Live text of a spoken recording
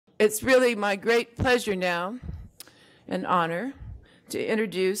It's really my great pleasure now and honor to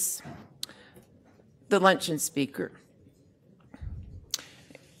introduce the luncheon speaker.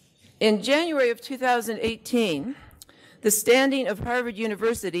 In January of 2018, the standing of Harvard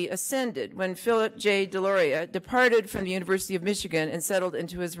University ascended when Philip J. Deloria departed from the University of Michigan and settled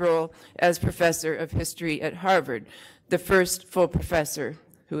into his role as professor of history at Harvard, the first full professor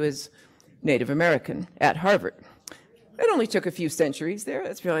who is Native American at Harvard. It only took a few centuries there.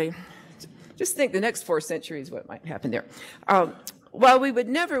 That's really, just think the next 4 centuries, what might happen there. While we would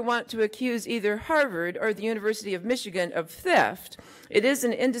never want to accuse either Harvard or the University of Michigan of theft, it is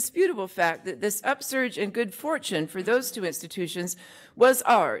an indisputable fact that this upsurge in good fortune for those 2 institutions was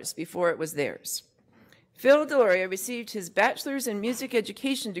ours before it was theirs. Phil Deloria received his bachelor's in music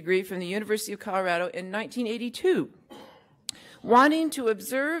education degree from the University of Colorado in 1982. Wanting to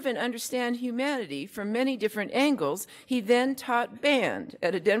observe and understand humanity from many different angles, he then taught band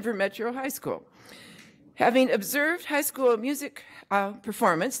at a Denver Metro high school. Having observed high school music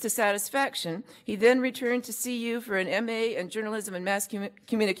performance to satisfaction, he then returned to CU for an MA in journalism and mass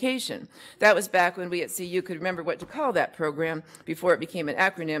communication. That was back when we at CU could remember what to call that program before it became an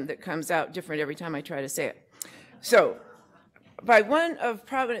acronym that comes out different every time I try to say it. So, by one of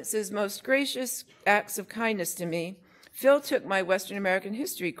Providence's most gracious acts of kindness to me, Phil took my Western American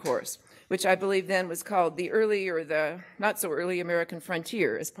history course, which I believe then was called the early or the not so early American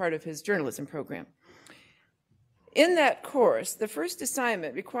frontier, as part of his journalism program. In that course, the first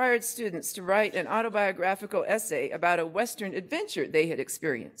assignment required students to write an autobiographical essay about a Western adventure they had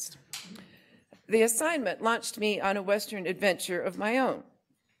experienced. The assignment launched me on a Western adventure of my own.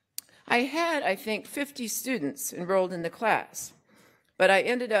 I had, I think, 50 students enrolled in the class, but I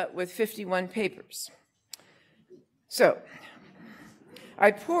ended up with 51 papers. So,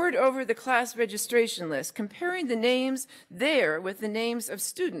 I pored over the class registration list, comparing the names there with the names of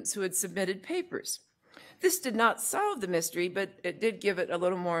students who had submitted papers. This did not solve the mystery, but it did give it a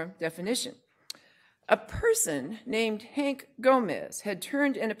little more definition. A person named Hank Gomez had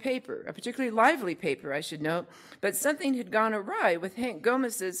turned in a paper, a particularly lively paper, I should note, but something had gone awry with Hank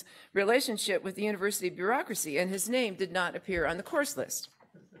Gomez's relationship with the university bureaucracy, and his name did not appear on the course list.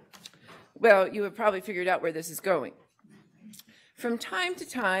 Well, you have probably figured out where this is going. From time to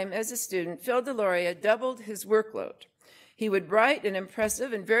time, as a student, Phil Deloria doubled his workload. He would write an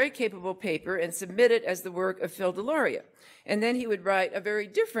impressive and very capable paper and submit it as the work of Phil Deloria. And then he would write a very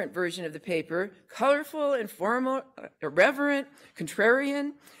different version of the paper, colorful, informal, irreverent,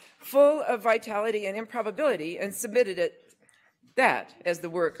 contrarian, full of vitality and improbability, and submitted that as the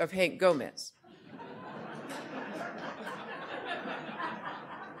work of Hank Gomez.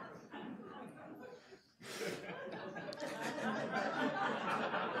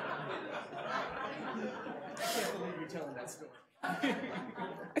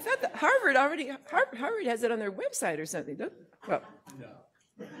 I thought that Harvard has it on their website or something. Well,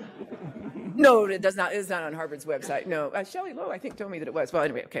 no, it does not. It's not on Harvard's website. No, Shelley Lowe, I think, told me that it was. Well,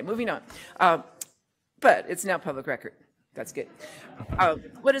 anyway, okay, moving on. But it's now public record. That's good.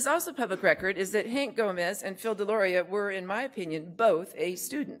 What is also public record is that Hank Gomez and Phil Deloria were, in my opinion, both A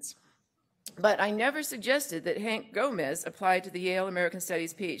students. But I never suggested that Hank Gomez apply to the Yale American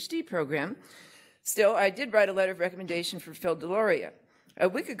Studies PhD program. Still, I did write a letter of recommendation for Phil Deloria. A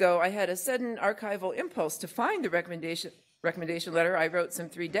week ago, I had a sudden archival impulse to find the recommendation letter I wrote some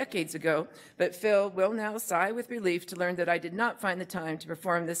 3 decades ago, but Phil will now sigh with relief to learn that I did not find the time to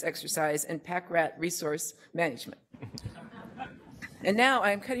perform this exercise in pack rat resource management. And now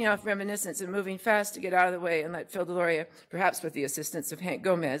I am cutting off reminiscence and moving fast to get out of the way and let Phil Deloria, perhaps with the assistance of Hank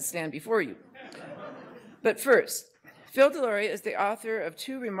Gomez, stand before you. But first, Phil Deloria is the author of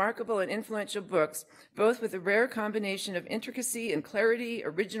 2 remarkable and influential books, both with a rare combination of intricacy and clarity,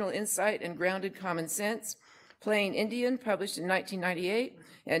 original insight, and grounded common sense. Playing Indian, published in 1998,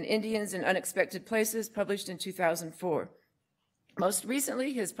 and Indians in Unexpected Places, published in 2004. Most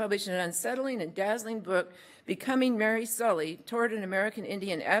recently, he has published an unsettling and dazzling book, Becoming Mary Sully, Toward an American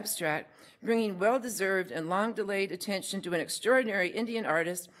Indian Abstract, bringing well-deserved and long-delayed attention to an extraordinary Indian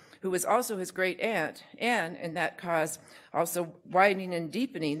artist who was also his great aunt, and in that cause, also widening and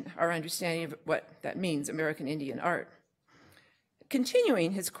deepening our understanding of what that means, American Indian art.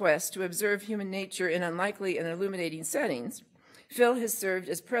 Continuing his quest to observe human nature in unlikely and illuminating settings, Phil has served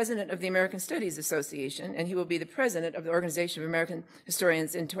as president of the American Studies Association, and he will be the president of the Organization of American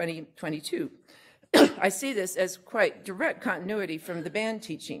Historians in 2022. I see this as quite direct continuity from the band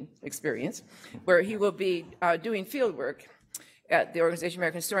teaching experience, where he will be doing field work at the Organization of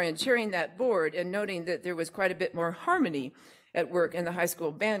American Historians, chairing that board and noting that there was quite a bit more harmony at work in the high school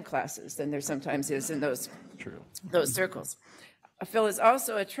band classes than there sometimes is in those circles. Phil is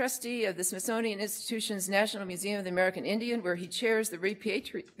also a trustee of the Smithsonian Institution's National Museum of the American Indian, where he chairs the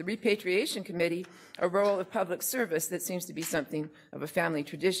Repatriation Committee, a role of public service that seems to be something of a family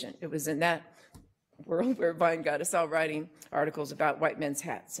tradition. It was in that world where Vine got us all writing articles about white men's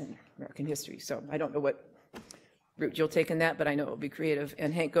hats in American history. So I don't know what route you'll take in that, but I know it will be creative,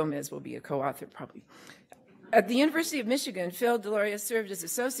 and Hank Gomez will be a co-author probably. At the University of Michigan, Phil Deloria served as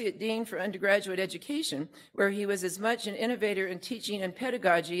Associate Dean for Undergraduate Education, where he was as much an innovator in teaching and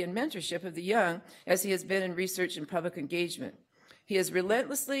pedagogy and mentorship of the young as he has been in research and public engagement. He is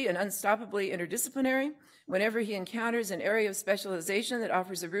relentlessly and unstoppably interdisciplinary. Whenever he encounters an area of specialization that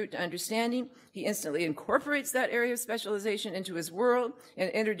offers a route to understanding, he instantly incorporates that area of specialization into his world and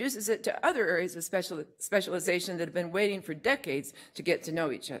introduces it to other areas of specialization that have been waiting for decades to get to know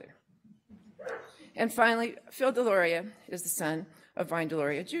each other. And finally, Phil Deloria is the son of Vine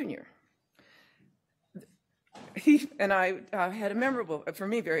Deloria Jr. He and I had a memorable, for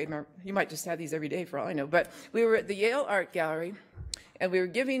me, very memorable, you might just have these every day for all I know, but we were at the Yale Art Gallery, and we were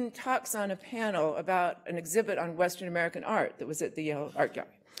giving talks on a panel about an exhibit on Western American art that was at the Yale Art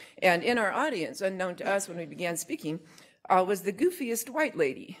Gallery. And in our audience, unknown to us when we began speaking, was the goofiest white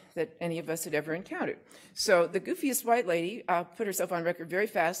lady that any of us had ever encountered. So the goofiest white lady put herself on record very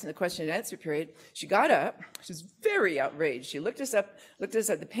fast in the question and answer period. She got up, she was very outraged. She looked us at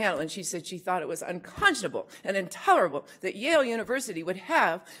the panel, and she said she thought it was unconscionable and intolerable that Yale University would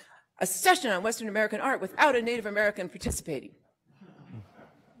have a session on Western American art without a Native American participating.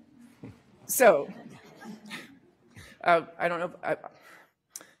 So, I don't know,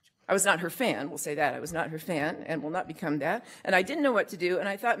 I was not her fan, we'll say that. I was not her fan and will not become that. And I didn't know what to do, and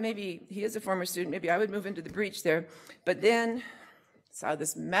I thought maybe he is a former student, maybe I would move into the breach there. But then saw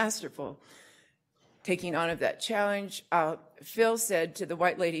this masterful taking on of that challenge. Phil said to the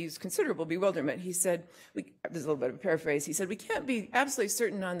white lady's considerable bewilderment, he said, this is a little bit of a paraphrase, he said, we can't be absolutely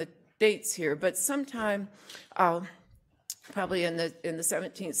certain on the dates here, but sometime probably in the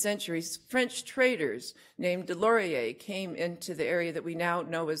 17th century, French traders named Deloria came into the area that we now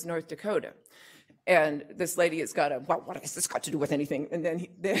know as North Dakota. And this lady has got well, what has this got to do with anything? And then he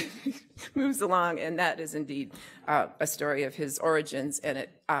moves along, and that is indeed a story of his origins. And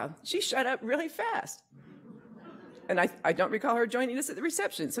she shut up really fast. And I don't recall her joining us at the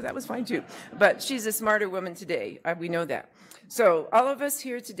reception, so that was fine too. But she's a smarter woman today, we know that. So all of us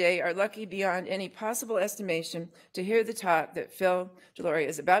here today are lucky beyond any possible estimation to hear the talk that Phil Deloria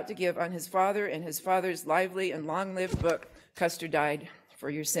is about to give on his father and his father's lively and long-lived book, Custer Died for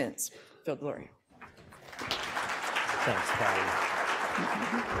Your Sins. Phil Deloria. Thanks, Patty.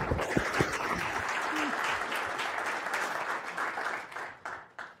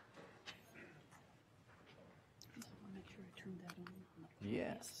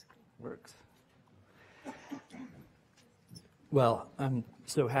 Yes, works. Well, I'm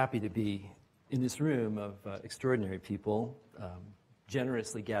so happy to be in this room of extraordinary people,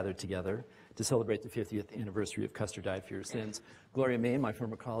 generously gathered together to celebrate the 50th anniversary of Custer Died for Your Sins. Gloria Main, my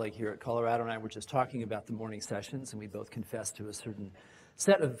former colleague here at Colorado, and I were just talking about the morning sessions, and we both confessed to a certain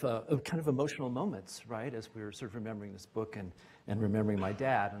set of kind of emotional moments, right, as we were sort of remembering this book and remembering my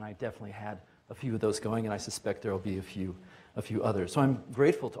dad, and I definitely had a few of those going, and I suspect there will be a few others. So I'm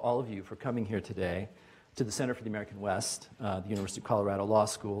grateful to all of you for coming here today, to the Center for the American West, the University of Colorado Law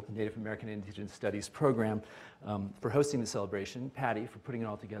School, the Native American and Indigenous Studies program, for hosting the celebration, Patty for putting it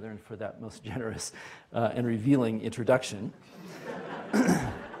all together, and for that most generous and revealing introduction.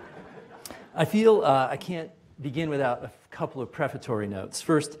 I feel I can't begin without a couple of prefatory notes.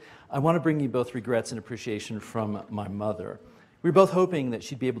 First, I want to bring you both regrets and appreciation from my mother. We were both hoping that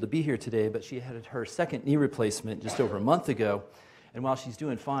she'd be able to be here today, but she had her second knee replacement just over a month ago, and while she's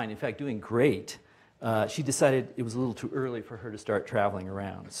doing fine, in fact doing great, she decided it was a little too early for her to start traveling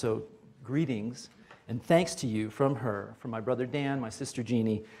around. So greetings and thanks to you from her, from my brother Dan, my sister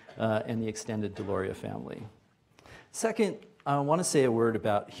Jeannie, and the extended Deloria family. Second, I want to say a word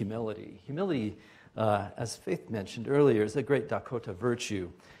about humility. Humility, as Faith mentioned earlier, is a great Dakota virtue.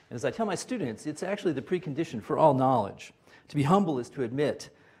 And as I tell my students, it's actually the precondition for all knowledge. To be humble is to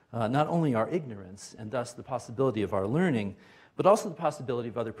admit not only our ignorance and thus the possibility of our learning, but also the possibility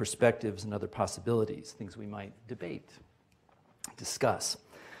of other perspectives and other possibilities, things we might debate, discuss.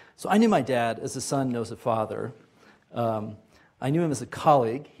 So I knew my dad as a son knows a father. I knew him as a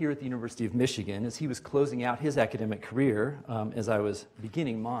colleague here at the University of Michigan as he was closing out his academic career. As I was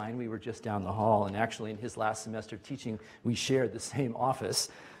beginning mine, we were just down the hall, and actually in his last semester of teaching, we shared the same office.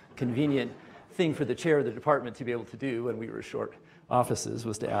 Convenient thing for the chair of the department to be able to do when we were short offices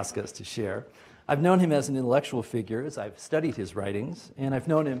was to ask us to share. I've known him as an intellectual figure as I've studied his writings, and I've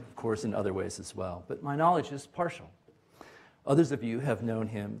known him, of course, in other ways as well, but my knowledge is partial. Others of you have known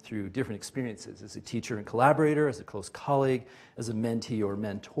him through different experiences, as a teacher and collaborator, as a close colleague, as a mentee or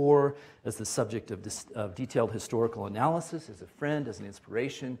mentor, as the subject of detailed historical analysis, as a friend, as an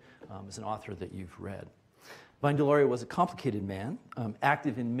inspiration, as an author that you've read. Vine Deloria was a complicated man,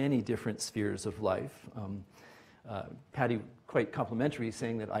 active in many different spheres of life. Patty, quite complimentary,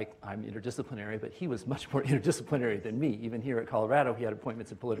 saying that I'm interdisciplinary, but he was much more interdisciplinary than me. Even here at Colorado, he had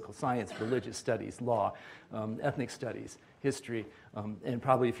appointments in political science, religious studies, law, ethnic studies, history, and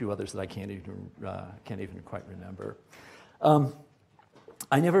probably a few others that I can't even quite remember.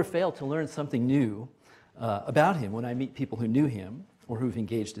 I never fail to learn something new about him when I meet people who knew him or who've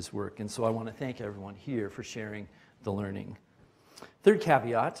engaged his work, and so I want to thank everyone here for sharing the learning. Third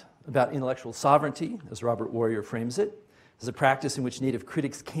caveat about intellectual sovereignty, as Robert Warrior frames it, is a practice in which Native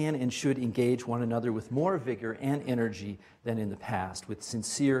critics can and should engage one another with more vigor and energy than in the past, with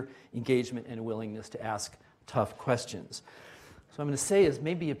sincere engagement and willingness to ask tough questions. So I'm going to say, as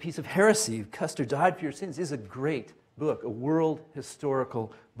maybe a piece of heresy, Custer Died for Your Sins is a great book, a world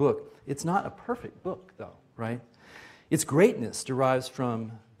historical book. It's not a perfect book, though, right? Its greatness derives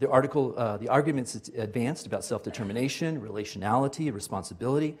from the arguments it's advanced about self-determination, relationality,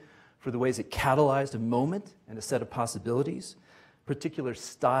 responsibility, for the ways it catalyzed a moment and a set of possibilities, particular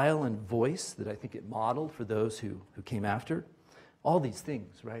style and voice that I think it modeled for those who came after. All these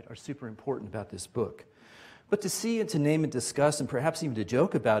things, right, are super important about this book. But to see and to name and discuss and perhaps even to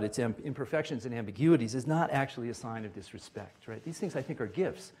joke about its imperfections and ambiguities is not actually a sign of disrespect, right? These things, I think, are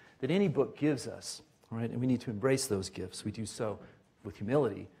gifts that any book gives us, right? And we need to embrace those gifts. We do so with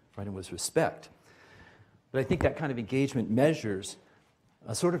humility, right, and with respect. But I think that kind of engagement measures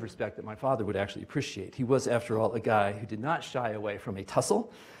a sort of respect that my father would actually appreciate. He was, after all, a guy who did not shy away from a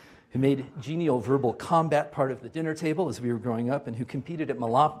tussle, who made genial verbal combat part of the dinner table as we were growing up, and who competed at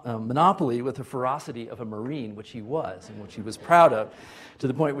Monopoly with the ferocity of a Marine, which he was, and which he was proud of, to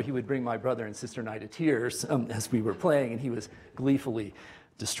the point where he would bring my brother and sister and I to tears as we were playing, and he was gleefully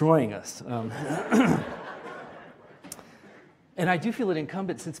destroying us. And I do feel it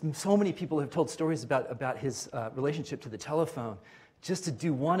incumbent, since so many people have told stories about his relationship to the telephone, just to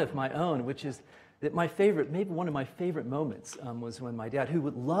do one of my own, which is that maybe one of my favorite moments was when my dad, who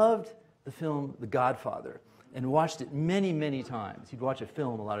loved the film The Godfather and watched it many, many times. He'd watch a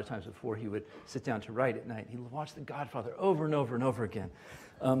film a lot of times before he would sit down to write at night. He watched The Godfather over and over and over again.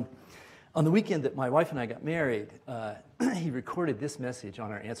 On the weekend that my wife and I got married, he recorded this message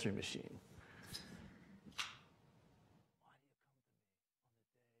on our answering machine.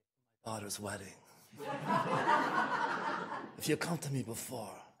 Daughter's wedding. If you come to me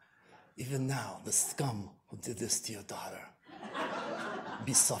before, even now, the scum who did this to your daughter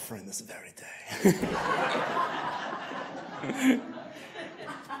be suffering this very day.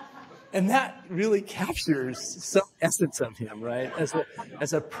 And that really captures some essence of him, right?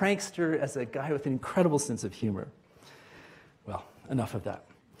 As a prankster, as a guy with an incredible sense of humor. Well, enough of that.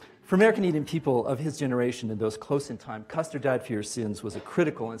 For American Indian people of his generation and those close in time, Custer Died for Your Sins was a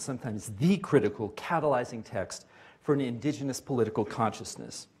critical and sometimes the critical catalyzing text for an indigenous political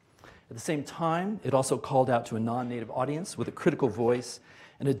consciousness. At the same time, it also called out to a non-native audience with a critical voice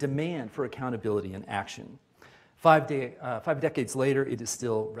and a demand for accountability and action. 5 decades later, it is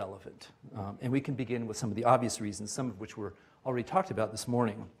still relevant. And we can begin with some of the obvious reasons, some of which were already talked about this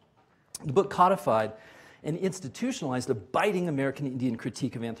morning. The book codified and institutionalized a biting American Indian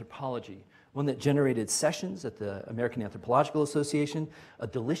critique of anthropology, one that generated sessions at the American Anthropological Association, a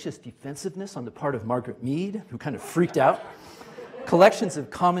delicious defensiveness on the part of Margaret Mead, who kind of freaked out, collections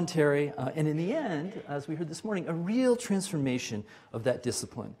of commentary, and in the end, as we heard this morning, a real transformation of that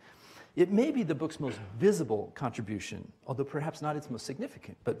discipline. It may be the book's most visible contribution, although perhaps not its most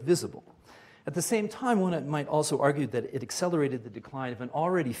significant, but visible. At the same time, one might also argue that it accelerated the decline of an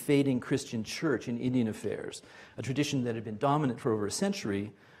already fading Christian church in Indian affairs, a tradition that had been dominant for over a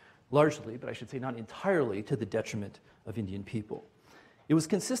century, largely, but I should say not entirely, to the detriment of Indian people. It was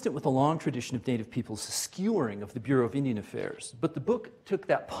consistent with a long tradition of Native people's skewering of the Bureau of Indian Affairs, but the book took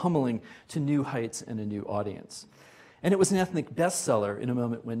that pummeling to new heights and a new audience. And it was an ethnic bestseller in a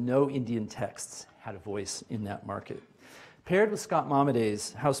moment when no Indian texts had a voice in that market. Paired with Scott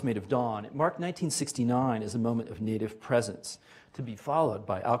Momaday's Housemaid of Dawn, it marked 1969 as a moment of Native presence, to be followed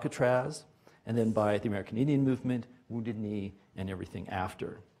by Alcatraz, and then by the American Indian Movement, Wounded Knee, and everything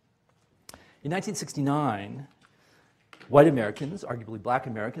after. In 1969, white Americans, arguably black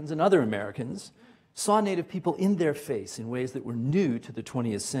Americans, and other Americans saw Native people in their face in ways that were new to the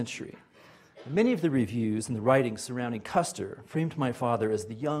 20th century. Many of the reviews and the writings surrounding Custer framed my father as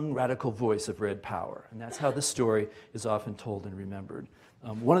the young, radical voice of Red Power, and that's how the story is often told and remembered.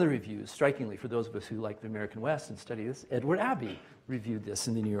 One of the reviews, strikingly, for those of us who like the American West and study this, Edward Abbey reviewed this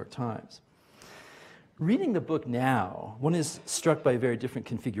in the New York Times. Reading the book now, one is struck by a very different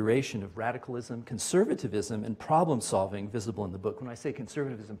configuration of radicalism, conservatism, and problem solving visible in the book. When I say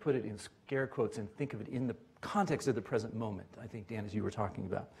conservatism, put it in scare quotes and think of it in the context of the present moment, I think, Dan, as you were talking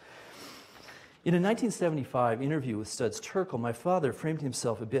about. In a 1975 interview with Studs Terkel, my father framed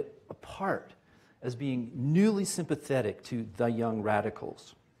himself a bit apart as being newly sympathetic to the young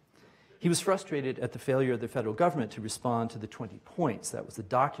radicals. He was frustrated at the failure of the federal government to respond to the 20 points. That was the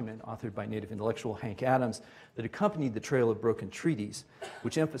document authored by Native intellectual Hank Adams that accompanied the Trail of Broken Treaties,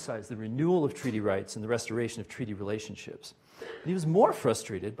 which emphasized the renewal of treaty rights and the restoration of treaty relationships. And he was more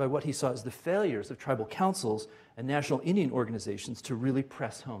frustrated by what he saw as the failures of tribal councils and national Indian organizations to really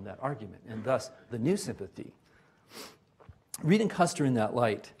press home that argument, and thus the new sympathy. Reading Custer in that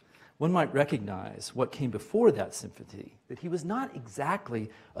light, one might recognize what came before that sympathy, that he was not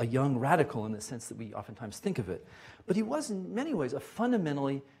exactly a young radical in the sense that we oftentimes think of it, but he was in many ways a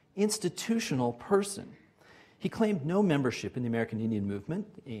fundamentally institutional person. He claimed no membership in the American Indian Movement,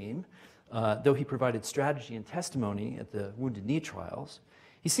 AIM, though he provided strategy and testimony at the Wounded Knee trials.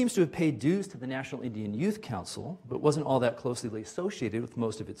 He seems to have paid dues to the National Indian Youth Council, but wasn't all that closely associated with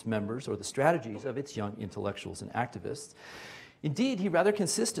most of its members or the strategies of its young intellectuals and activists. Indeed, he rather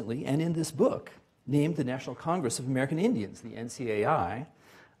consistently, and in this book, named the National Congress of American Indians, the NCAI,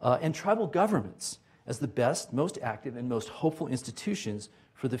 and tribal governments as the best, most active, and most hopeful institutions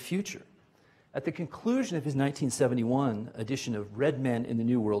for the future. At the conclusion of his 1971 edition of Red Men in the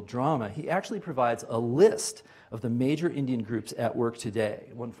New World Drama, he actually provides a list of the major Indian groups at work today.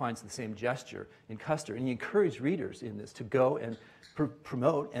 One finds the same gesture in Custer, and he encouraged readers in this to go and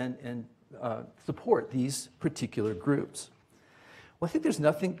promote and support these particular groups. Well, I think there's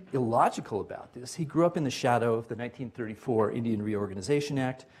nothing illogical about this. He grew up in the shadow of the 1934 Indian Reorganization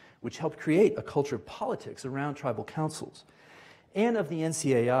Act, which helped create a culture of politics around tribal councils, and of the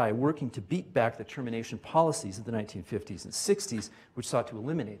NCAI working to beat back the termination policies of the 1950s and 60s, which sought to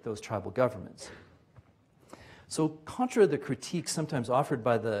eliminate those tribal governments. So, contra the critique sometimes offered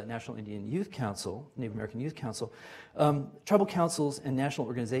by the National Indian Youth Council, Native American Youth Council, tribal councils and national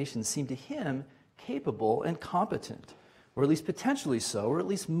organizations seemed to him capable and competent, or at least potentially so, or at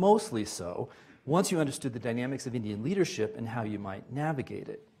least mostly so, once you understood the dynamics of Indian leadership and how you might navigate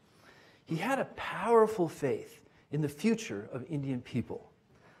it. He had a powerful faith in the future of Indian people.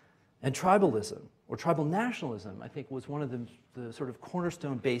 And tribalism, or tribal nationalism, I think was one of the sort of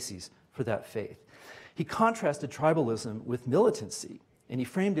cornerstone bases for that faith. He contrasted tribalism with militancy, and he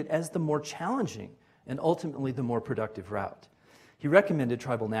framed it as the more challenging and ultimately the more productive route. He recommended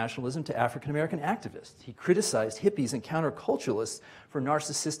tribal nationalism to African American activists. He criticized hippies and counterculturalists for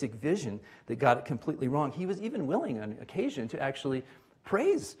narcissistic vision that got it completely wrong. He was even willing on occasion to actually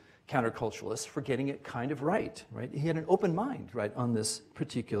praise counterculturalists for getting it kind of right? He had an open mind, right, on this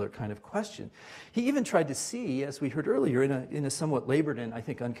particular kind of question. He even tried to see, as we heard earlier, in a somewhat labored and I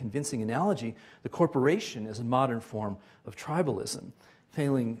think unconvincing analogy, the corporation as a modern form of tribalism,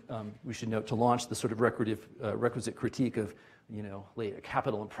 failing, we should note, to launch the sort of requisite critique of, late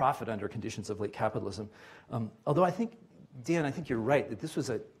capital and profit under conditions of late capitalism. Although I think, Dan, I think you're right that this was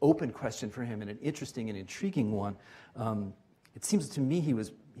an open question for him and an interesting and intriguing one. It seems to me he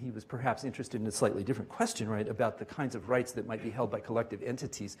was perhaps interested in a slightly different question, right, about the kinds of rights that might be held by collective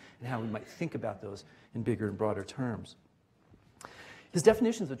entities and how we might think about those in bigger and broader terms. His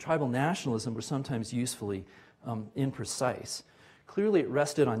definitions of tribal nationalism were sometimes usefully imprecise. Clearly, it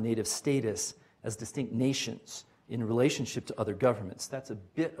rested on native status as distinct nations in relationship to other governments. That's a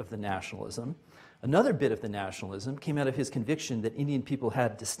bit of the nationalism. Another bit of the nationalism came out of his conviction that Indian people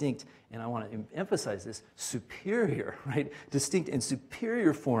had distinct, and I want to emphasize this, superior, right? Distinct and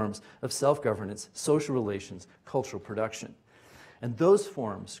superior forms of self-governance, social relations, cultural production. And those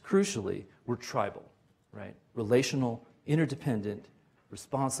forms, crucially, were tribal, right? Relational, interdependent,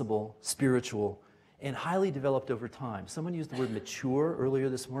 responsible, spiritual, and highly developed over time. Someone used the word mature earlier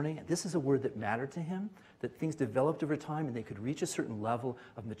this morning. This is a word that mattered to him, that things developed over time and they could reach a certain level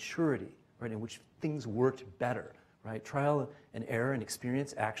of maturity, right, in which things worked better, right? Trial and error and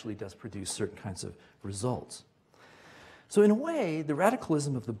experience actually does produce certain kinds of results. So in a way, the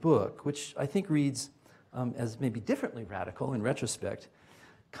radicalism of the book, which I think reads as maybe differently radical in retrospect,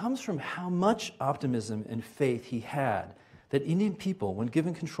 comes from how much optimism and faith he had that Indian people, when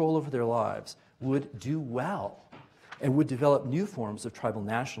given control over their lives, would do well and would develop new forms of tribal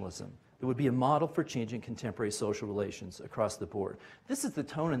nationalism. It would be a model for changing contemporary social relations across the board. This is the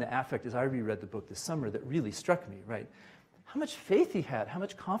tone and the affect as I reread the book this summer that really struck me, right? How much faith he had, how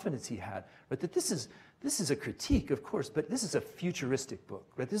much confidence he had, right? That this is This is a critique, of course, but this is a futuristic book,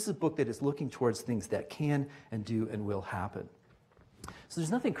 right? This is a book that is looking towards things that can and do and will happen. So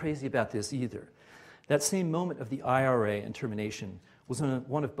there's nothing crazy about this either. That same moment of the IRA and termination was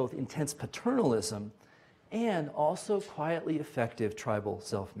one of both intense paternalism and also quietly effective tribal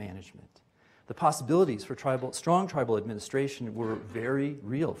self-management. The possibilities for strong tribal administration were very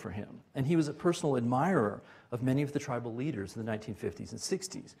real for him, and he was a personal admirer of many of the tribal leaders in the 1950s and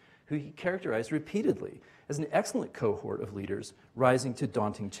 60s, who he characterized repeatedly as an excellent cohort of leaders rising to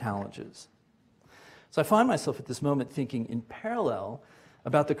daunting challenges. So I find myself at this moment thinking in parallel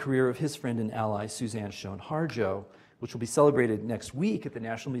about the career of his friend and ally, Suzanne Shown Harjo, which will be celebrated next week at the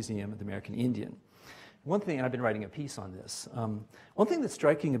National Museum of the American Indian. One thing, and I've been writing a piece on this, one thing that's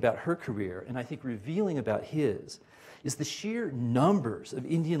striking about her career, and I think revealing about his, is the sheer numbers of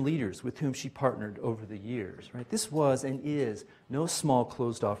Indian leaders with whom she partnered over the years. Right? This was and is no small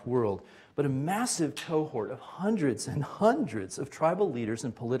closed-off world, but a massive cohort of hundreds and hundreds of tribal leaders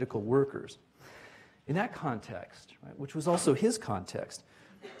and political workers. In that context, right, which was also his context,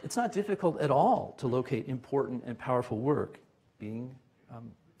 it's not difficult at all to locate important and powerful work being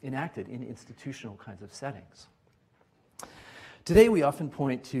enacted in institutional kinds of settings. Today, we often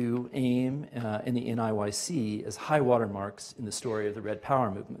point to AIM and the NIYC as high watermarks in the story of the Red Power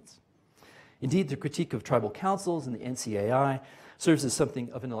movements. Indeed, the critique of tribal councils and the NCAI serves as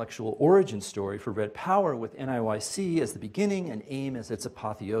something of an intellectual origin story for Red Power, with NIYC as the beginning and AIM as its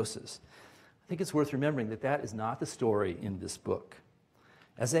apotheosis. I think it's worth remembering that that is not the story in this book.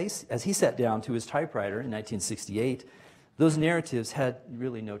 As he sat down to his typewriter in 1968, those narratives had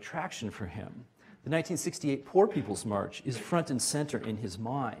really no traction for him. The 1968 Poor People's March is front and center in his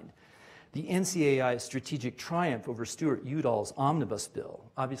mind. The NCAI's strategic triumph over Stuart Udall's omnibus bill,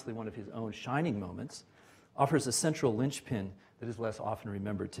 obviously one of his own shining moments, offers a central linchpin that is less often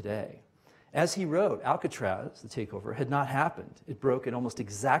remembered today. As he wrote, Alcatraz, the takeover, had not happened. It broke at almost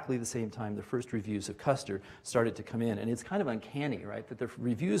exactly the same time the first reviews of Custer started to come in. And it's kind of uncanny, right, that the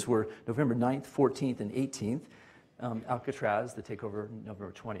reviews were November 9th, 14th, and 18th. Alcatraz, the takeover,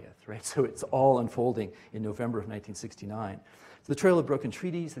 November 20th, right? So it's all unfolding in November of 1969. So the Trail of Broken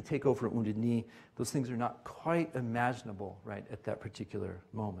Treaties, the takeover at Wounded Knee, those things are not quite imaginable, right, at that particular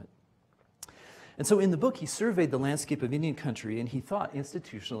moment. And so in the book, he surveyed the landscape of Indian country, and he thought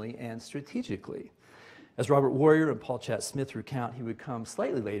institutionally and strategically. As Robert Warrior and Paul Chatt-Smith recount, he would come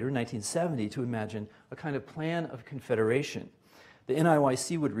slightly later, in 1970, to imagine a kind of plan of confederation. The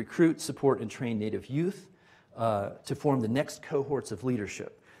NIYC would recruit, support, and train Native youth to form the next cohorts of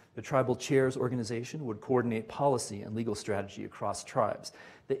leadership. The Tribal Chairs Organization would coordinate policy and legal strategy across tribes.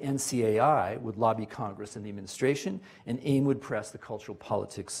 The NCAI would lobby Congress and the administration, and AIM would press the cultural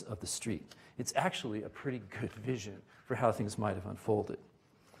politics of the street. It's actually a pretty good vision for how things might have unfolded.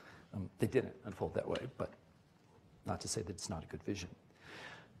 They didn't unfold that way, but not to say that it's not a good vision.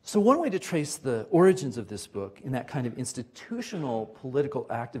 So one way to trace the origins of this book in that kind of institutional political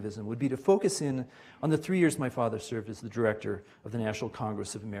activism would be to focus in on the 3 years my father served as the director of the National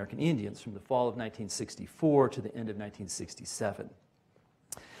Congress of American Indians, from the fall of 1964 to the end of 1967.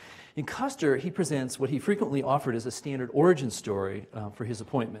 In Custer, he presents what he frequently offered as a standard origin story for his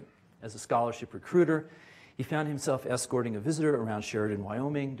appointment. As a scholarship recruiter, he found himself escorting a visitor around Sheridan,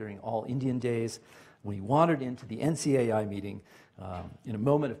 Wyoming during all Indian days when he wandered into the NCAI meeting in a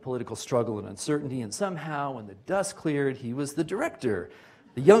moment of political struggle and uncertainty, and somehow, when the dust cleared, he was the director,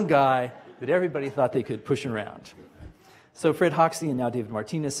 the young guy that everybody thought they could push around. So Fred Hoxie and now David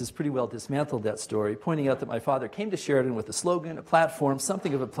Martinez has pretty well dismantled that story, pointing out that my father came to Sheridan with a slogan, a platform,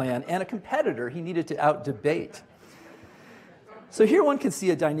 something of a plan, and a competitor he needed to out-debate. So here one can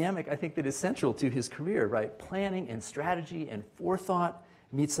see a dynamic, I think, that is central to his career, right? Planning and strategy and forethought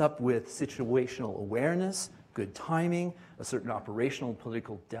meets up with situational awareness, good timing, a certain operational and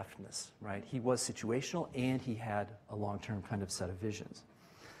political deftness, right? He was situational, and he had a long-term kind of set of visions.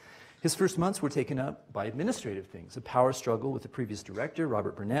 His first months were taken up by administrative things, a power struggle with the previous director,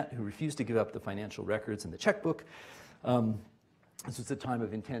 Robert Burnett, who refused to give up the financial records and the checkbook. This was a time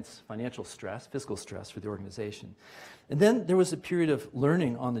of intense financial stress, fiscal stress for the organization. And then there was a period of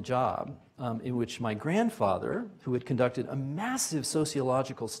learning on the job in which my grandfather, who had conducted a massive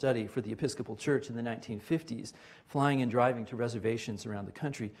sociological study for the Episcopal Church in the 1950s, flying and driving to reservations around the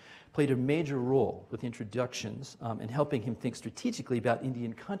country, played a major role with introductions and helping him think strategically about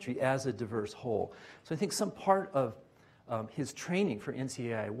Indian country as a diverse whole. So I think some part of his training for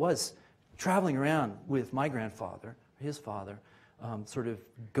NCAI was traveling around with my grandfather, his father, sort of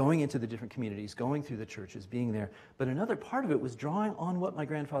going into the different communities, going through the churches, being there. But another part of it was drawing on what my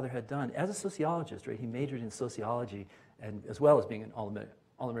grandfather had done as a sociologist, right? He majored in sociology, and as well as being an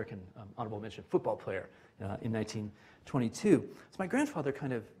All-American honorable mention football player in 1922. So my grandfather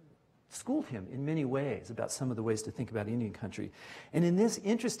kind of schooled him in many ways about some of the ways to think about Indian country. And in this,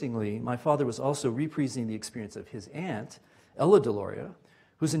 interestingly, my father was also reprising the experience of his aunt, Ella Deloria,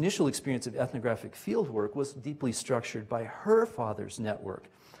 whose initial experience of ethnographic fieldwork was deeply structured by her father's network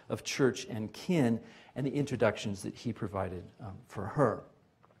of church and kin and the introductions that he provided for her.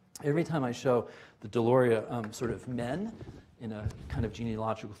 Every time I show the Deloria sort of men in a kind of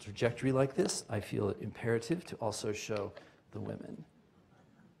genealogical trajectory like this, I feel it imperative to also show the women.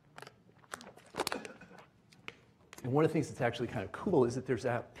 And one of the things that's actually kind of cool is that there's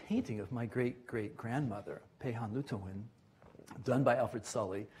a painting of my great-great-grandmother, Pehan Lutowin, done by Alfred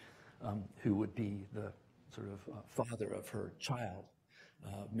Sully, who would be the sort of father of her child,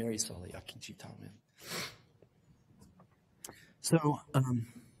 Mary Sully, Akichi Talman.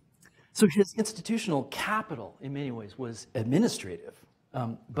 So his institutional capital, in many ways, was administrative,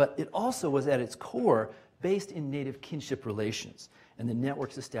 but it also was at its core based in native kinship relations and the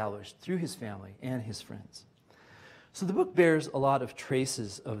networks established through his family and his friends. So the book bears a lot of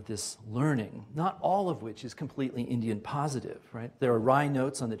traces of this learning, not all of which is completely Indian positive, right? There are wry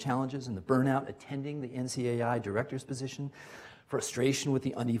notes on the challenges and the burnout attending the NCAI director's position, frustration with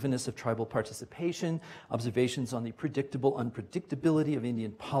the unevenness of tribal participation, observations on the predictable unpredictability of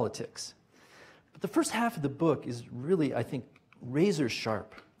Indian politics. But the first half of the book is really, I think, razor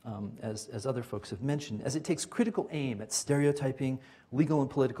sharp, as other folks have mentioned, as it takes critical aim at stereotyping legal and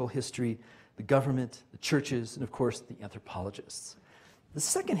political history, the government, the churches, and of course, the anthropologists. The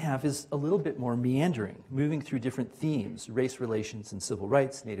second half is a little bit more meandering, moving through different themes: race relations and civil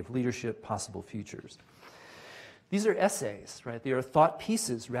rights, native leadership, possible futures. These are essays, right? They are thought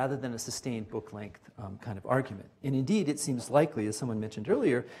pieces rather than a sustained book-length kind of argument. And indeed, it seems likely, as someone mentioned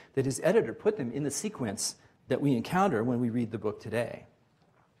earlier, that his editor put them in the sequence that we encounter when we read the book today.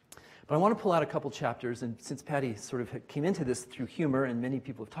 But I want to pull out a couple chapters, and since Patty sort of came into this through humor, and many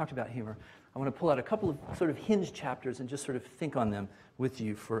people have talked about humor, I want to pull out a couple of sort of hinge chapters and just sort of think on them with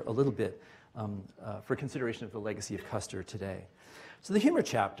you for a little bit for consideration of the legacy of Custer today. So the humor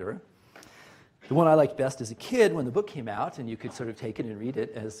chapter, the one I liked best as a kid when the book came out, and you could sort of take it and read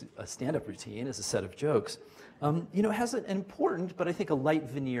it as a stand-up routine, as a set of jokes, has an important, but I think a light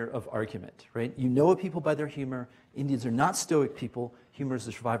veneer of argument, right? You know a people by their humor. Indians are not stoic people. Humor is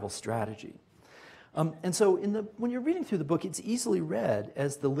a survival strategy. And so when you're reading through the book, it's easily read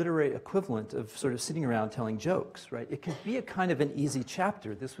as the literary equivalent of sort of sitting around telling jokes, right? It can be a kind of an easy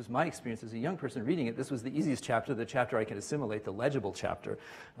chapter. This was my experience as a young person reading it. This was the easiest chapter, the chapter I can assimilate, the legible chapter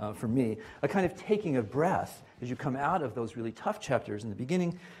for me. A kind of taking a breath as you come out of those really tough chapters in the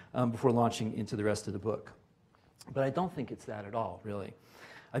beginning before launching into the rest of the book. But I don't think it's that at all, really.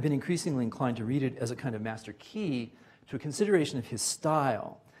 I've been increasingly inclined to read it as a kind of master key to a consideration of his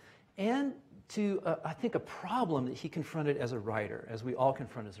style and to, I think, a problem that he confronted as a writer, as we all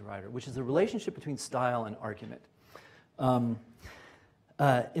confront as a writer, which is the relationship between style and argument. In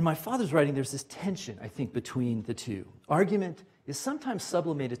my father's writing, there's this tension, I think, between the two. Argument is sometimes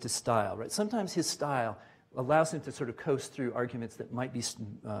sublimated to style, right? Sometimes his style allows him to sort of coast through arguments that might be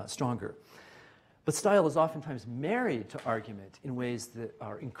stronger. But style is oftentimes married to argument in ways that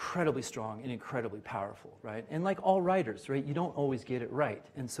are incredibly strong and incredibly powerful, right? And like all writers, right, you don't always get it right.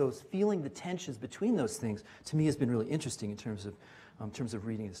 And so feeling the tensions between those things, to me, has been really interesting in terms of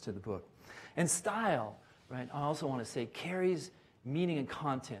reading this to the book. And style, right, I also want to say, carries meaning and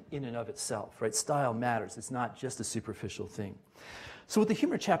content in and of itself, right? Style matters. It's not just a superficial thing. So what the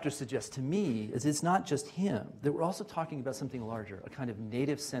humor chapter suggests to me is it's not just him, that we're also talking about something larger, a kind of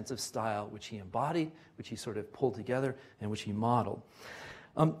native sense of style which he embodied, which he sort of pulled together, and which he modeled.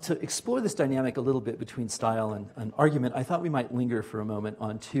 To explore this dynamic a little bit between style and argument, I thought we might linger for a moment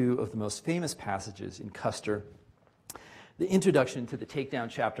on two of the most famous passages in Custer: the introduction to the takedown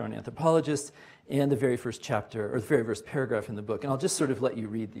chapter on anthropologists and the very first chapter, or the very first paragraph in the book. And I'll just sort of let you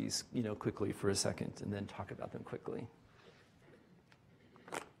read these, quickly for a second and then talk about them quickly.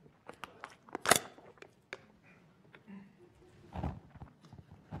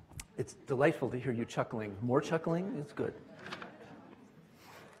 It's delightful to hear you chuckling. More chuckling is good.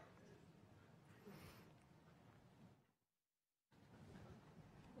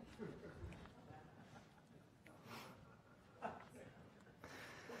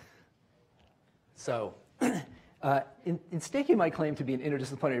 So, in staking my claim to be an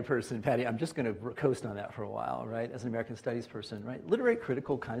interdisciplinary person, Patty, I'm just going to coast on that for a while, right? As an American Studies person, right? Literary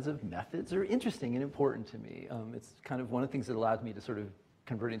critical kinds of methods are interesting and important to me. It's kind of one of the things that allowed me to sort of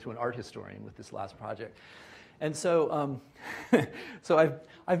convert into an art historian with this last project. And so, so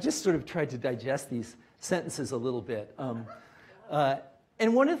I've just sort of tried to digest these sentences a little bit.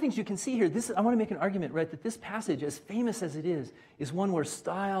 And one of the things you can see here, I want to make an argument, right, that this passage, as famous as it is one where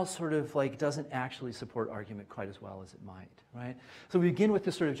style sort of like doesn't actually support argument quite as well as it might, right? So we begin with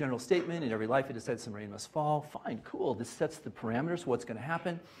this sort of general statement: in every life it is said some rain must fall. Fine, cool. This sets the parameters for what's going to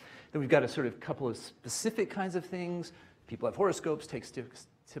happen. Then we've got a sort of couple of specific kinds of things. People have horoscopes, take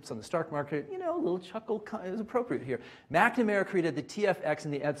tips on the stock market. You know, a little chuckle is appropriate here. McNamara created the TFX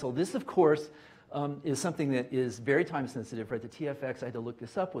and the Edsel. This, of course, is something that is very time sensitive, right? The TFX, I had to look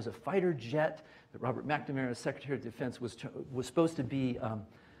this up, was a fighter jet that Robert McNamara, Secretary of Defense, was supposed to be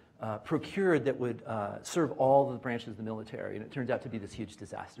procured that would serve all the branches of the military, and it turned out to be this huge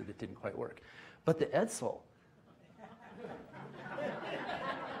disaster that didn't quite work. But the Edsel,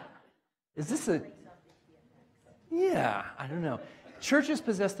 is this a, yeah, I don't know. Churches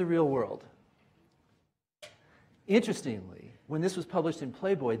possess the real world. Interestingly, when this was published in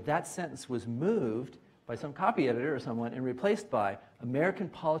Playboy, that sentence was moved by some copy editor or someone and replaced by American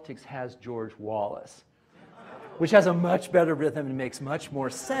politics has George Wallace, which has a much better rhythm and makes much more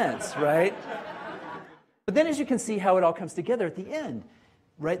sense, right? But then as you can see how it all comes together at the end,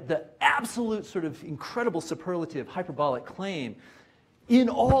 right? The absolute sort of incredible superlative hyperbolic claim in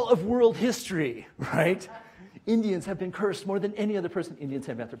all of world history, right? Indians have been cursed more than any other person. Indians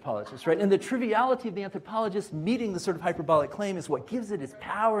have anthropologists, right? And the triviality of the anthropologist meeting the sort of hyperbolic claim is what gives it its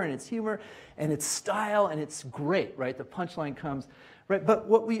power and its humor and its style, and it's great, right? The punchline comes, right? But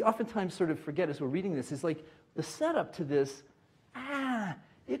what we oftentimes sort of forget as we're reading this is like the setup to this,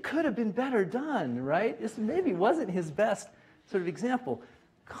 it could have been better done, right? This maybe wasn't his best sort of example.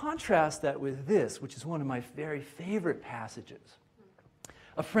 Contrast that with this, which is one of my very favorite passages.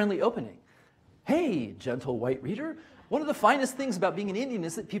 A friendly opening. Hey, gentle white reader, one of the finest things about being an Indian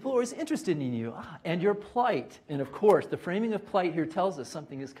is that people are always interested in you and your plight. And of course, the framing of plight here tells us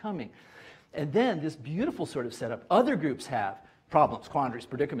something is coming. And then this beautiful sort of setup. Other groups have problems, quandaries,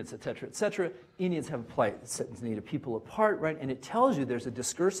 predicaments, et cetera, et cetera. Indians have a plight that sets Native people apart, right? And it tells you there's a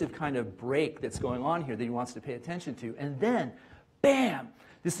discursive kind of break that's going on here that he wants to pay attention to. And then, bam,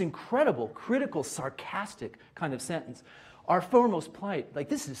 this incredible, critical, sarcastic kind of sentence. Our foremost plight, like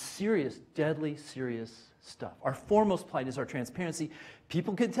this is serious, deadly serious stuff. Our foremost plight is our transparency.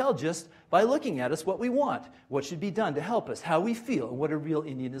 People can tell just by looking at us what we want, what should be done to help us, how we feel, and what a real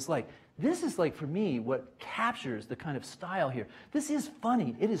Indian is like. This is like, for me, what captures the kind of style here. This is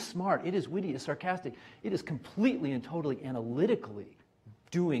funny, it is smart, it is witty, it is sarcastic, it is completely and totally analytically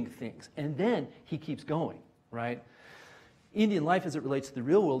doing things. And then he keeps going, right? Indian life as it relates to the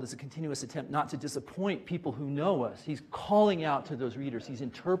real world is a continuous attempt not to disappoint people who know us. He's calling out to those readers. He's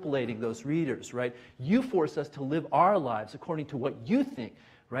interpolating those readers, right? You force us to live our lives according to what you think,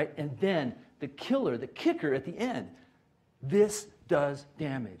 right? And then the killer, the kicker at the end. This does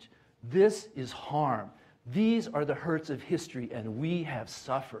damage. This is harm. These are the hurts of history, and we have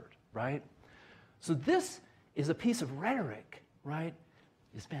suffered, right? So this is a piece of rhetoric, right?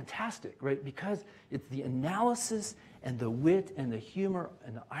 It's fantastic, right? Because it's the analysis and the wit and the humor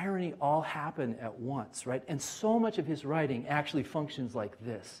and the irony all happen at once, right? And so much of his writing actually functions like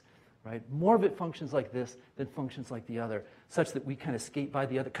this, right? More of it functions like this than functions like the other, such that we kind of skate by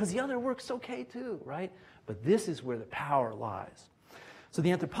the other, because the other works okay too, right? But this is where the power lies. So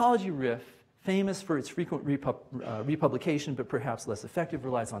the anthropology riff, famous for its frequent republication, but perhaps less effective,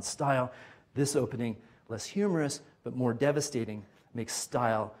 relies on style. This opening, less humorous, but more devastating, makes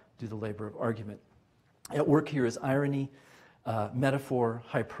style do the labor of argument. At work here is irony, metaphor,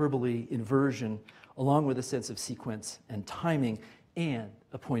 hyperbole, inversion, along with a sense of sequence and timing, and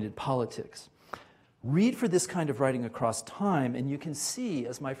appointed politics. Read for this kind of writing across time, and you can see,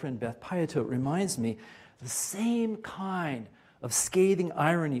 as my friend Beth Piatot reminds me, the same kind of scathing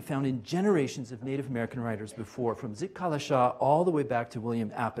irony found in generations of Native American writers before, from Zit Kala-Shah all the way back to William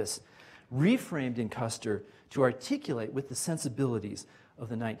Appice, reframed in Custer to articulate with the sensibilities of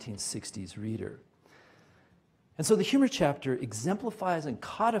the 1960s reader. And so the humor chapter exemplifies and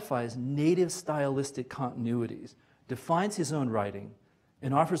codifies Native stylistic continuities, defines his own writing,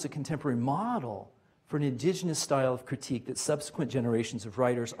 and offers a contemporary model for an indigenous style of critique that subsequent generations of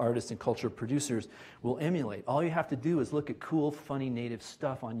writers, artists, and culture producers will emulate. All you have to do is look at cool, funny Native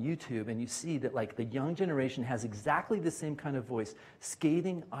stuff on YouTube, and you see that like the young generation has exactly the same kind of voice,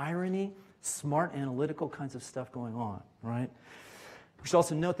 scathing irony, smart analytical kinds of stuff going on, right? We should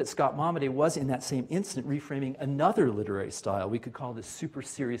also note that Scott Momaday was in that same instant reframing another literary style. We could call this super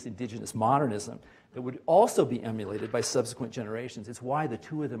serious indigenous modernism that would also be emulated by subsequent generations. It's why the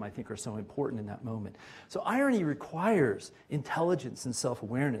two of them, I think, are so important in that moment. So irony requires intelligence and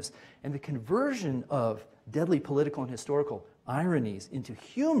self-awareness, and the conversion of deadly political and historical ironies into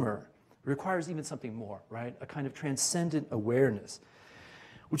humor requires even something more, right? A kind of transcendent awareness.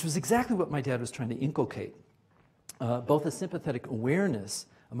 which was exactly what my dad was trying to inculcate, both a sympathetic awareness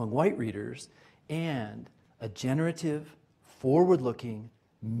among white readers and a generative, forward-looking,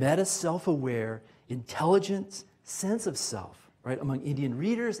 meta-self-aware, intelligent sense of self, right, among Indian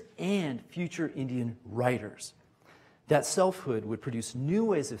readers and future Indian writers. That selfhood would produce new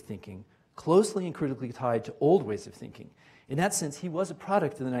ways of thinking, closely and critically tied to old ways of thinking. In that sense, he was a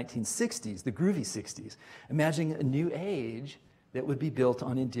product of the 1960s, the groovy 60s, imagining a new age that would be built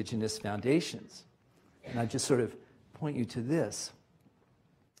on indigenous foundations. And I just sort of point you to this.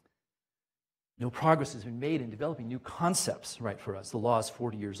 No progress has been made in developing new concepts, right, for us. The law is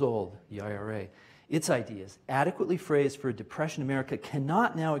 40 years old, the IRA. Its ideas, adequately phrased for a Depression America,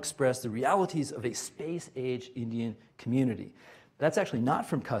 cannot now express the realities of a space-age Indian community. That's actually not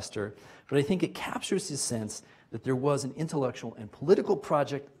from Custer, but I think it captures his sense that there was an intellectual and political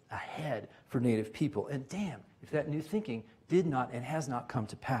project ahead for Native people. And damn, if that new thinking did not and has not come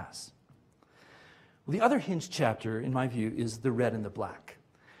to pass. Well, the other hinged chapter, in my view, is The Red and the Black,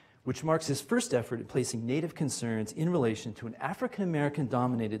 which marks his first effort at placing Native concerns in relation to an African-American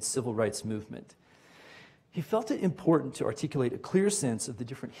dominated civil rights movement. He felt it important to articulate a clear sense of the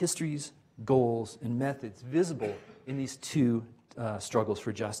different histories, goals, and methods visible in these two struggles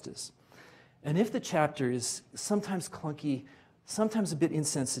for justice. And if the chapter is sometimes clunky, sometimes a bit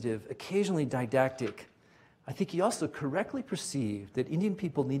insensitive, occasionally didactic, I think he also correctly perceived that Indian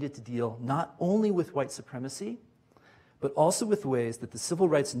people needed to deal not only with white supremacy, but also with ways that the civil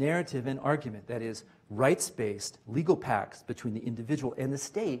rights narrative and argument, that is, rights-based legal pacts between the individual and the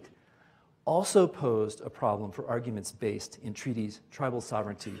state, also posed a problem for arguments based in treaties, tribal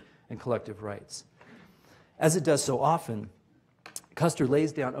sovereignty, and collective rights. As it does so often, Custer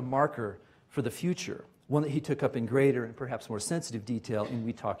lays down a marker for the future, one that he took up in greater and perhaps more sensitive detail in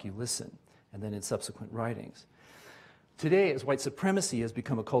We Talk, You Listen, and then in subsequent writings. Today, as white supremacy has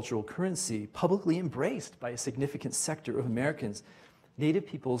become a cultural currency publicly embraced by a significant sector of Americans, Native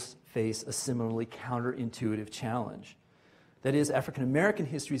peoples face a similarly counterintuitive challenge. That is, African American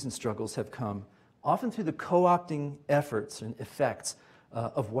histories and struggles have come often through the co-opting efforts and effects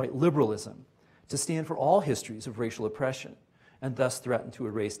of white liberalism to stand for all histories of racial oppression, and thus threaten to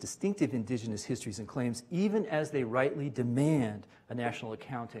erase distinctive indigenous histories and claims, even as they rightly demand a national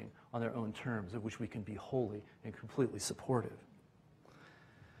accounting on their own terms, of which we can be wholly and completely supportive.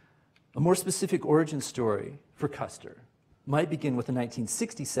 A more specific origin story for Custer might begin with a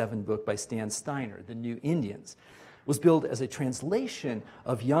 1967 book by Stan Steiner, The New Indians, was billed as a translation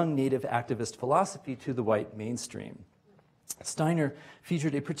of young Native activist philosophy to the white mainstream. Steiner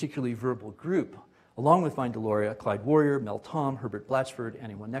featured a particularly verbal group, along with Vine Deloria, Clyde Warrior, Mel Tom, Herbert Blatchford,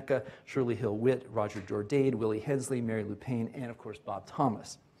 Annie Winnetka, Shirley Hill Witt, Roger Jourdain, Willie Hensley, Mary Lou Payne, and of course Bob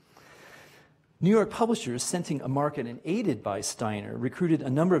Thomas. New York publishers, scenting a market and aided by Steiner, recruited a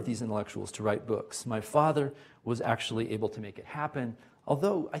number of these intellectuals to write books. My father was actually able to make it happen,